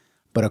Henry.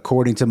 But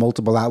according to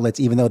multiple outlets,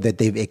 even though that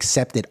they've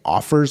accepted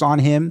offers on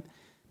him,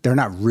 they're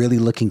not really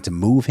looking to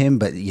move him.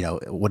 But,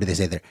 what do they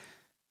say there?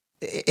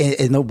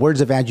 In the words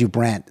of Andrew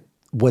Brandt,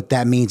 what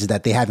that means is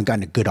that they haven't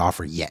gotten a good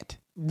offer yet.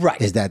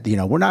 Right. Is that,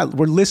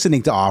 we're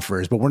listening to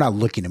offers, but we're not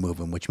looking to move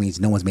them, which means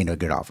no one's made a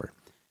good offer.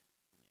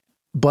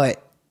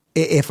 But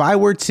if I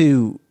were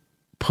to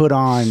put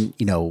on,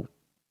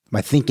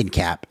 my thinking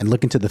cap and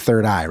look into the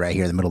third eye right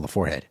here in the middle of the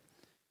forehead,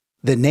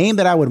 the name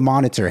that I would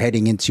monitor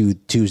heading into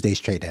Tuesday's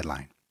trade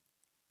deadline,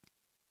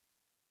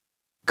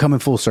 coming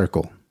full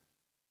circle,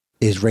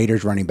 is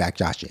Raiders running back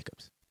Josh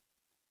Jacobs.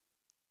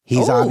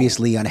 He's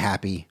obviously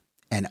unhappy.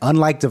 And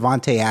unlike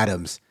Davante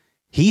Adams,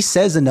 he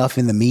says enough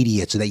in the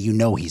media so that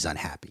he's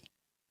unhappy,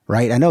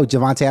 right? I know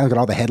Davante Adams got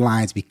all the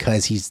headlines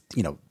because he's,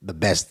 the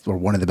best or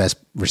one of the best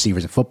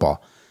receivers in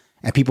football.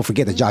 And people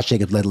forget that Josh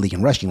Jacobs led the league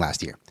in rushing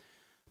last year.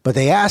 But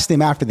they asked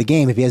him after the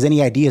game if he has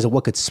any ideas of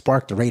what could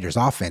spark the Raiders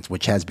offense,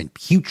 which has been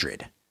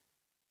putrid.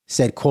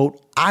 Said,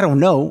 quote, "I don't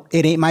know.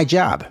 It ain't my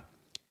job."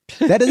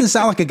 That doesn't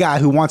sound like a guy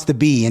who wants to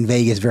be in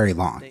Vegas very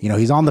long.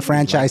 He's on the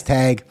franchise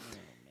tag.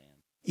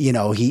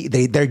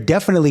 They're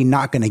definitely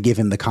not going to give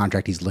him the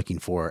contract he's looking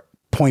for.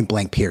 Point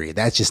blank, period.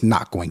 That's just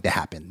not going to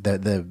happen.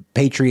 The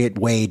Patriot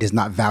way does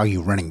not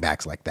value running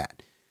backs like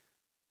that.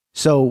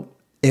 So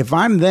if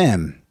I'm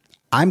them,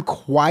 I'm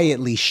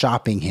quietly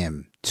shopping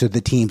him to the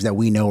teams that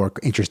we know are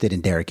interested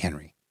in Derrick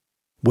Henry,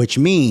 which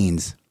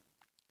means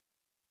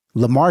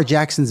Lamar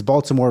Jackson's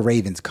Baltimore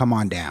Ravens, come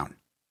on down.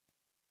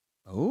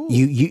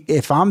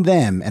 If I'm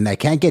them and I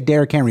can't get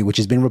Derrick Henry, which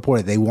has been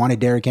reported, they wanted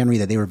Derrick Henry,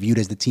 that they were viewed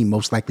as the team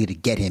most likely to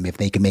get him if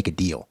they could make a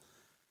deal,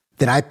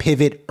 then I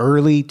pivot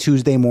early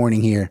Tuesday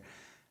morning here.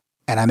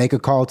 And I make a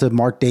call to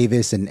Mark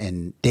Davis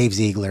and Dave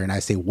Ziegler, and I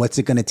say, what's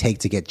it going to take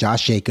to get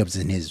Josh Jacobs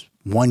in his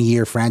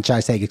 1-year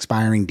franchise tag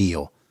expiring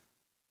deal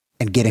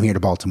and get him here to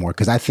Baltimore?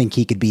 Because I think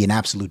he could be an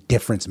absolute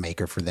difference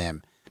maker for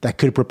them that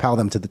could propel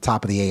them to the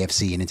top of the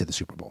AFC and into the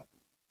Super Bowl.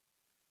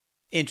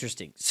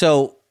 Interesting.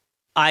 So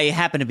I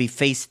happen to be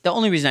the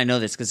only reason I know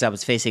this is because I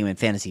was facing him in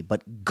fantasy,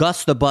 but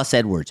Gus the Bus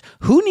Edwards.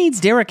 Who needs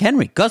Derrick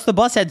Henry? Gus the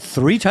Bus had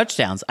 3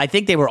 touchdowns. I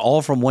think they were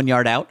all from 1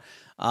 yard out.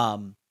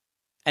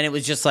 And it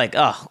was just like,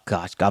 oh,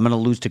 gosh, I'm going to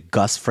lose to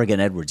Gus friggin'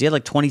 Edwards. He had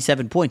like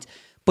 27 points.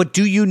 But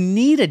do you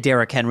need a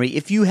Derrick Henry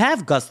if you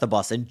have Gus the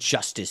Bus and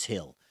Justice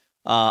Hill?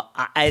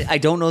 I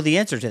don't know the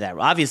answer to that.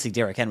 Obviously,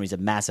 Derrick Henry's a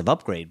massive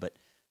upgrade, but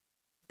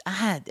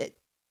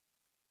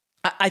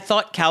I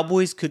thought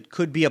Cowboys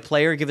could be a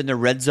player given their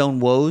red zone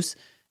woes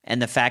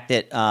and the fact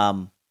that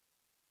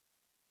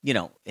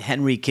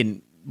Henry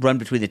can run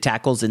between the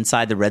tackles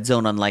inside the red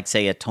zone, unlike,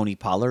 say, a Tony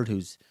Pollard,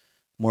 who's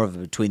more of a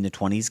between the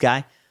 20s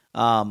guy.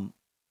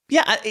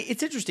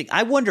 It's interesting.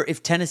 I wonder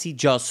if Tennessee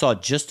just saw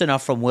just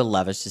enough from Will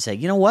Levis to say,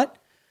 you know what?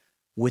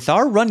 With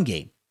our run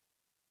game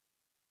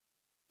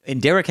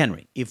and Derrick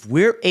Henry, if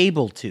we're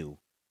able to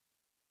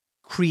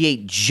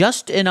create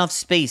just enough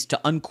space to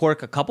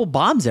uncork a couple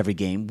bombs every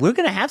game, we're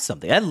going to have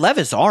something. That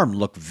Levis arm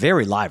looked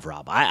very live,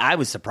 Rob. I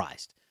was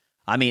surprised.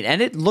 I mean,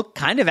 and it looked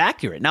kind of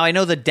accurate. Now, I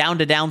know the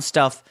down-to-down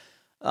stuff,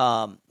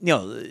 2nd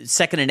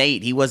and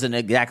 8, he wasn't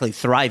exactly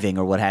thriving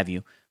or what have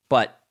you,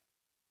 but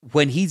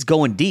when he's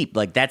going deep,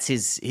 like that's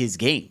his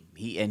game.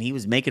 He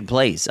was making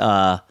plays.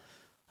 I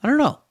don't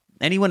know.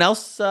 Anyone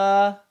else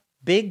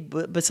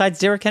big besides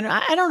Derrick Henry?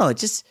 I don't know.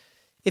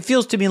 It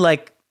feels to me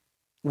like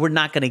we're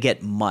not going to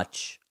get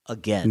much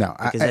again. No,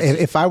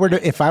 if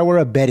I were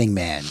a betting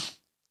man,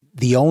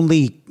 the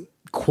only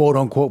quote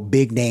unquote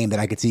big name that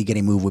I could see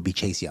getting moved would be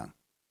Chase Young.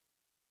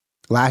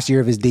 Last year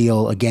of his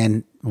deal,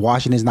 again,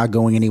 Washington's not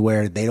going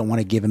anywhere. They don't want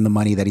to give him the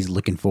money that he's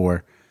looking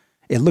for.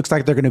 It looks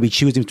like they're going to be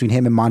choosing between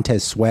him and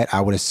Montez Sweat,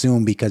 I would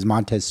assume, because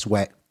Montez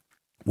Sweat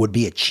would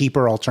be a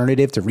cheaper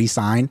alternative to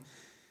re-sign,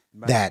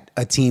 right, that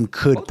a team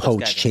could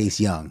poach Chase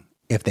Young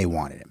if they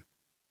wanted him.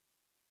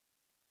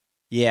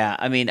 Yeah,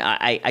 I mean,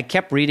 I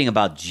kept reading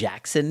about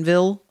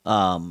Jacksonville,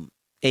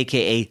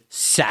 a.k.a.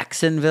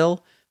 Saxonville,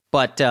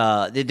 but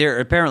they're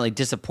apparently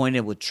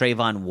disappointed with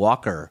Trayvon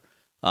Walker,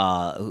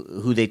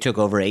 who they took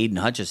over Aiden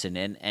Hutchinson,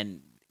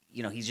 and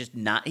he's just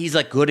not. He's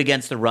like good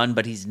against the run,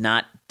 but he's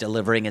not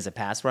delivering as a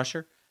pass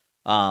rusher.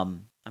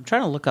 I'm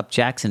trying to look up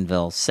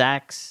Jacksonville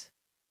sacks.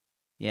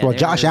 Yeah, well,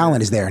 Josh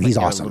Allen is there, and he's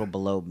awesome. A little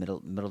below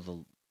middle of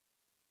the.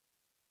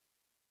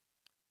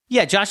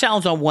 Yeah, Josh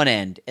Allen's on one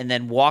end, and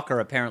then Walker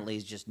apparently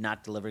is just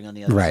not delivering on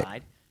the other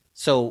side.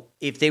 So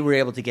if they were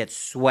able to get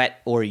Sweat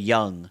or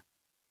Young,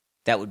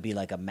 that would be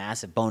like a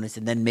massive bonus,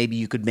 and then maybe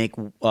you could make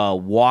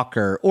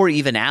Walker or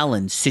even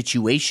Allen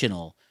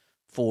situational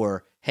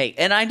for. Hey,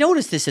 and I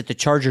noticed this at the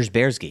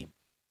Chargers-Bears game.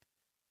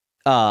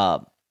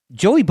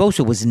 Joey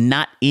Bosa was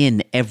not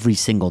in every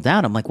single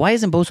down. I'm like, why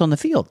isn't Bosa on the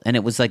field? And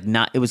it was like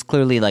it was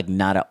clearly like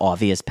not an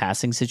obvious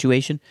passing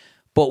situation.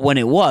 But when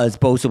it was,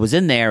 Bosa was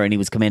in there and he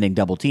was commanding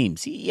double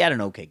teams. He had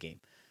an okay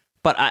game.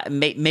 But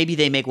maybe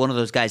they make one of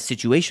those guys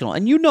situational.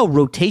 And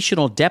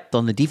rotational depth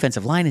on the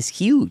defensive line is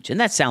huge.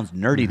 And that sounds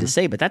nerdy to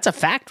say, but that's a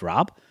fact,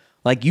 Rob.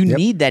 Like you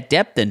need that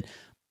depth. And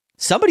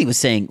somebody was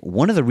saying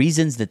one of the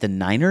reasons that the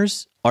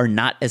Niners are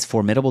not as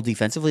formidable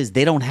defensively is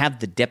they don't have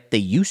the depth they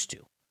used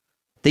to.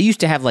 They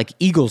used to have like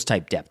Eagles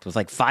type depth with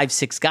like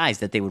 5-6 guys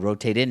that they would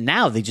rotate in.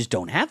 Now they just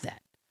don't have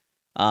that.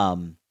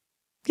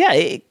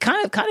 It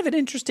kind of an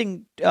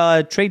interesting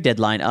trade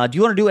deadline. Do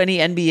you want to do any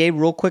NBA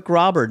real quick,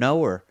 Rob, or no?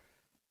 Or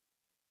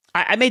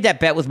I made that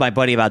bet with my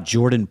buddy about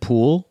Jordan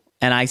Poole,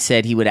 and I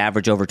said he would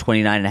average over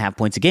 29.5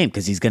 points a game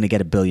because he's going to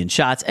get 1 billion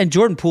shots. And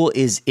Jordan Poole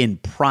is in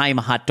prime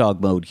hot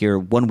dog mode here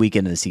 1 week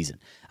into the season.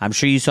 I'm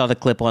sure you saw the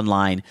clip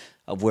online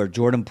of where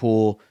Jordan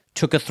Poole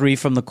took a 3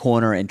 from the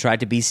corner and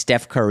tried to be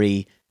Steph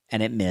Curry,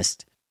 and it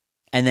missed.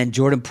 And then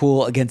Jordan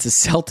Poole against the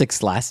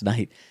Celtics last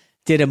night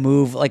did a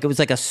move, like it was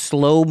like a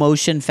slow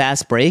motion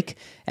fast break,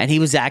 and he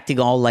was acting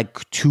all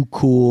like too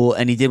cool,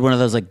 and he did one of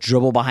those like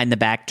dribble behind the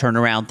back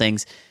turnaround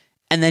things,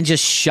 and then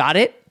just shot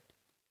it,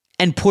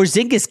 and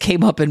Porzingis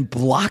came up and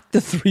blocked the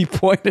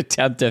 3-point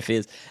attempt of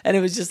his, and it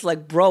was just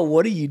like, bro,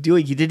 what are you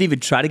doing? He didn't even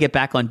try to get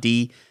back on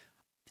D,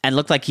 and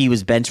looked like he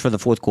was benched for the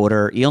fourth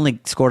quarter. He only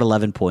scored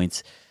 11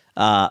 points.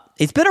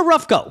 It's been a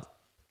rough go.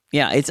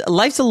 Yeah,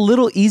 life's a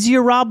little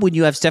easier, Rob, when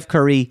you have Steph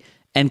Curry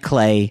and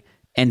Clay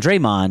and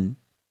Draymond.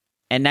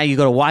 And now you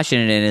go to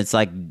Washington, and it's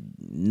like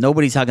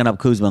nobody's hugging up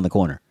Kuzma in the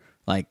corner.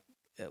 Like,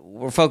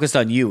 we're focused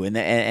on you. And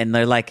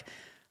they're like,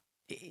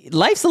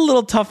 life's a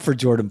little tough for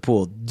Jordan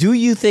Poole. Do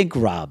you think,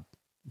 Rob,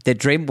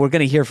 that we're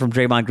going to hear from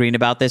Draymond Green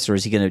about this, or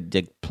is he going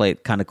to play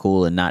it kind of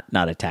cool and not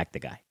attack the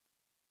guy?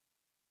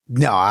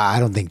 No, I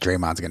don't think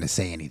Draymond's going to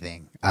say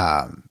anything.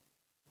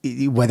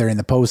 Whether in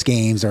the post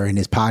games or in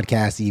his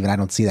podcast, even, I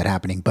don't see that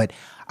happening. But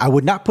I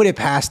would not put it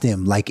past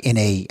him, like in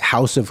a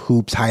House of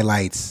Hoops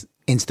highlights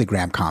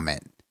Instagram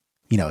comment,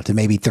 to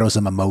maybe throw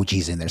some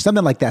emojis in there,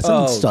 something like that,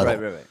 something subtle.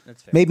 Right.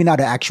 That's fair. Maybe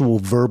not an actual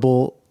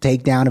verbal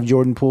takedown of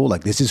Jordan Poole,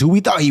 like this is who we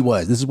thought he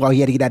was. This is why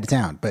he had to get out of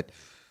town. But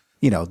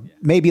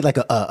maybe like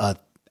a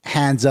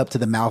hands up to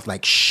the mouth,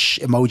 like shh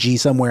emoji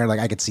somewhere.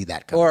 Like I could see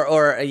that coming.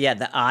 Or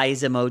the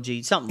eyes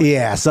emoji, something.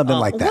 Like something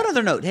like that. One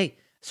other note, hey.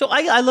 So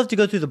I love to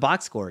go through the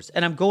box scores,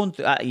 and I'm going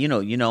through.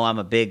 I'm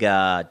a big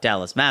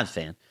Dallas Mavs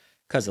fan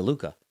because of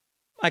Luka.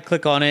 I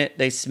click on it.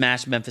 They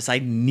smashed Memphis. I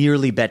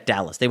nearly bet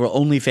Dallas. They were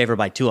only favored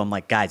by 2. I'm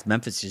like, guys,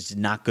 Memphis is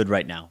not good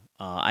right now.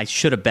 I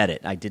should have bet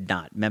it. I did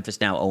not.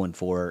 Memphis now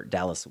 0-4.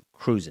 Dallas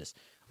cruises.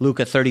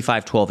 Luka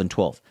 35, 12, and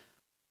 12.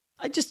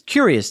 I'm just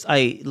curious.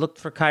 I looked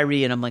for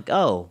Kyrie, and I'm like,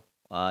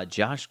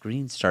 Josh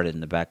Green started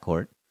in the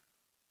backcourt.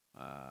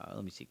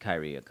 Let me see.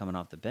 Kyrie coming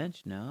off the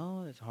bench.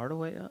 No, it's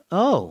Hardaway.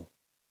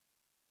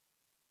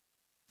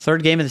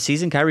 Third game of the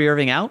season, Kyrie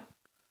Irving out?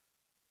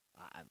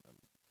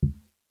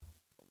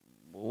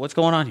 What's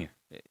going on here?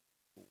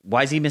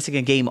 Why is he missing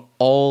a game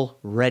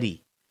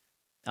already?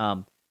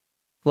 Well,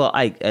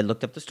 I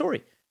looked up the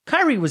story.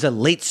 Kyrie was a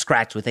late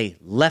scratch with a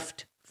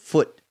left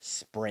foot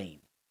sprain.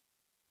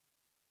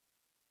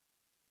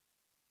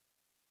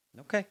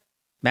 Okay.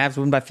 Mavs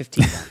win by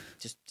 15.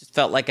 just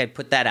felt like I'd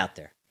put that out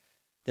there.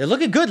 They're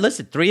looking good.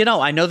 Listen,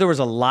 3-0. I know there was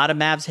a lot of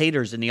Mavs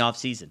haters in the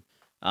offseason.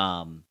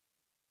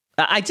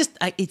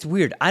 It's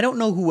weird. I don't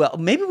know who else.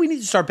 Maybe we need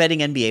to start betting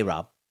NBA,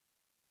 Rob.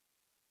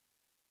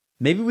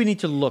 Maybe we need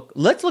to look.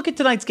 Let's look at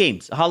tonight's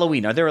games.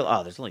 Halloween.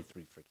 There's only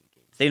 3 freaking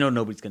games. They know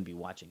nobody's going to be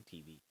watching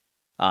TV.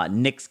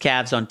 Knicks,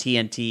 Cavs on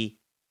TNT.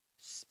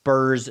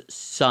 Spurs,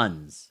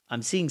 Suns.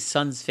 I'm seeing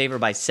Suns favored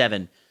by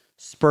 7.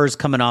 Spurs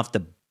coming off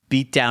the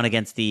beatdown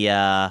against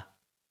the,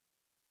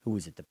 who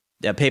was it?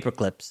 The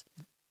Paperclips.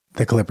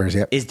 The Clippers,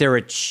 yep. Is there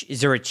a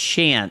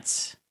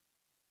chance?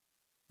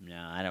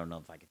 No, I don't know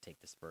if I could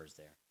take the Spurs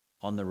there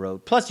on the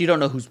road. Plus, you don't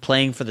know who's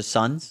playing for the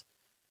Suns.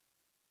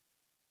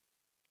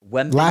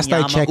 Last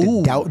I checked,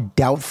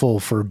 doubtful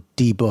for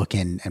D-Book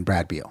and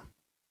Brad Beal.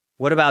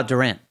 What about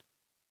Durant?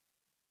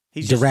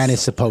 Durant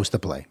is supposed to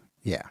play.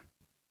 Yeah.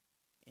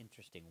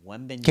 Interesting.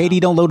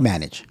 KD don't load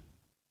manage.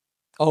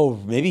 Oh,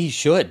 maybe he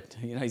should.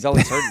 He's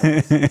always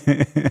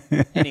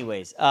hurting.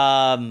 Anyways,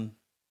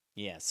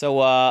 yeah. So,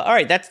 all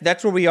right,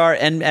 that's where we are.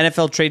 And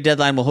NFL trade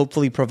deadline will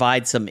hopefully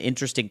provide some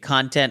interesting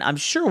content. I'm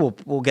sure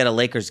we'll get a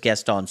Lakers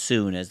guest on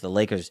soon, as the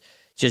Lakers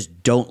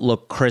just don't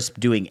look crisp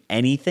doing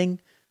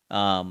anything.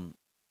 I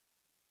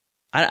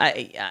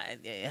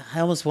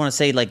almost want to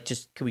say,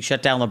 just can we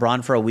shut down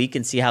LeBron for a week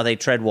and see how they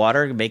tread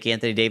water, make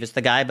Anthony Davis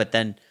the guy? But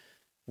then,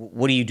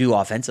 what do you do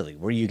offensively?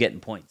 Where are you getting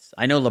points?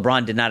 I know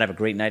LeBron did not have a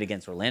great night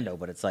against Orlando,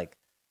 but it's like,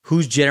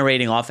 who's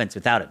generating offense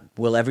without him?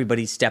 Will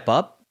everybody step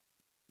up?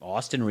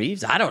 Austin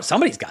Reeves?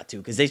 Somebody's got to,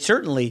 because they're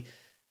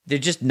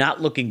just not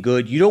looking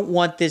good. You don't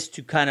want this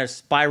to kind of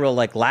spiral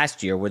like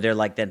last year, where they're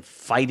then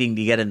fighting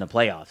to get in the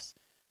playoffs.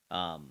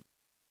 I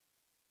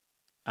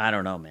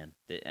don't know, man.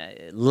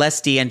 Less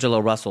D'Angelo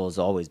Russell is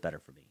always better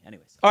for me.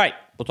 Anyways. All right.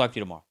 We'll talk to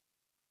you tomorrow.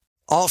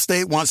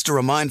 Allstate wants to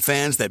remind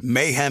fans that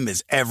mayhem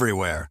is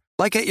everywhere,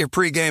 like at your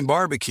pregame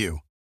barbecue.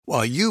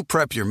 While you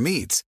prep your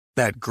meats,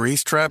 that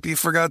grease trap you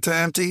forgot to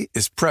empty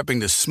is prepping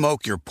to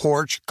smoke your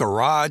porch,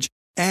 garage,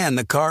 and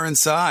the car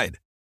inside.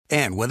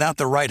 And without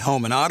the right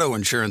home and auto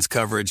insurance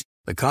coverage,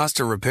 the cost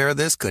to repair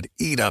this could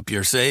eat up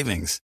your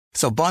savings.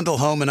 So bundle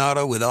home and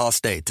auto with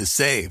Allstate to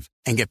save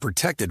and get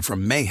protected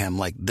from mayhem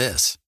like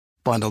this.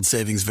 Bundled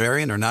savings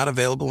vary and are not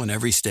available in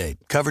every state.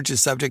 Coverage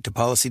is subject to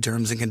policy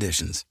terms and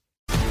conditions.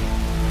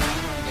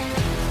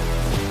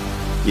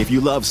 If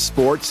you love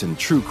sports and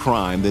true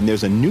crime, then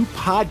there's a new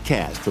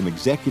podcast from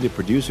executive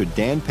producer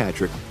Dan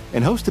Patrick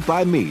and hosted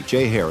by me,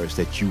 Jay Harris,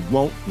 that you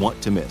won't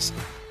want to miss.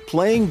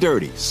 Playing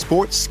Dirty: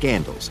 Sports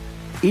Scandals.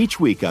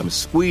 Each week, I'm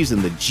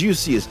squeezing the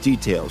juiciest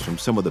details from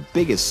some of the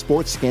biggest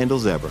sports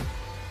scandals ever.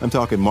 I'm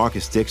talking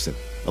Marcus Dixon,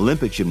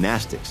 Olympic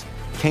gymnastics,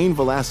 Cain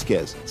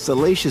Velasquez,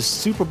 salacious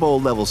Super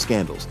Bowl-level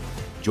scandals.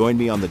 Join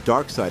me on the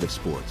dark side of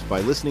sports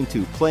by listening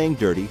to Playing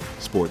Dirty: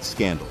 Sports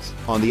Scandals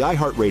on the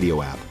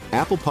iHeartRadio app,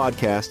 Apple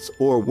Podcasts,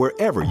 or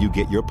wherever you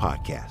get your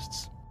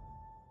podcasts.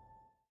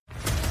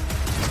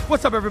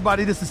 What's up,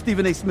 everybody? This is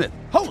Stephen A. Smith,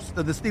 host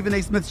of the Stephen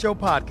A. Smith Show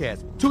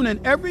podcast. Tune in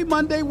every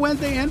Monday,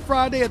 Wednesday, and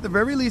Friday at the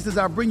very least as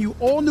I bring you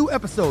all new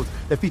episodes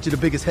that feature the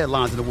biggest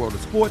headlines in the world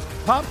of sports,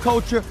 pop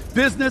culture,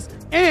 business,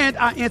 and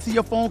I answer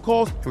your phone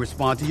calls and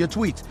respond to your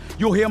tweets.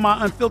 You'll hear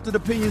my unfiltered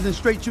opinions and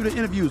straight-shooter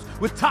interviews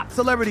with top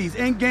celebrities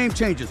and game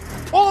changers.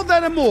 All of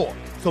that and more.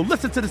 So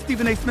listen to the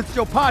Stephen A. Smith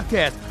Show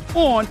podcast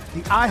on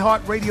the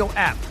iHeartRadio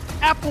app,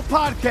 Apple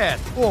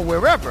Podcasts, or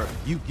wherever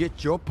you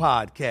get your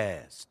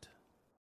podcasts.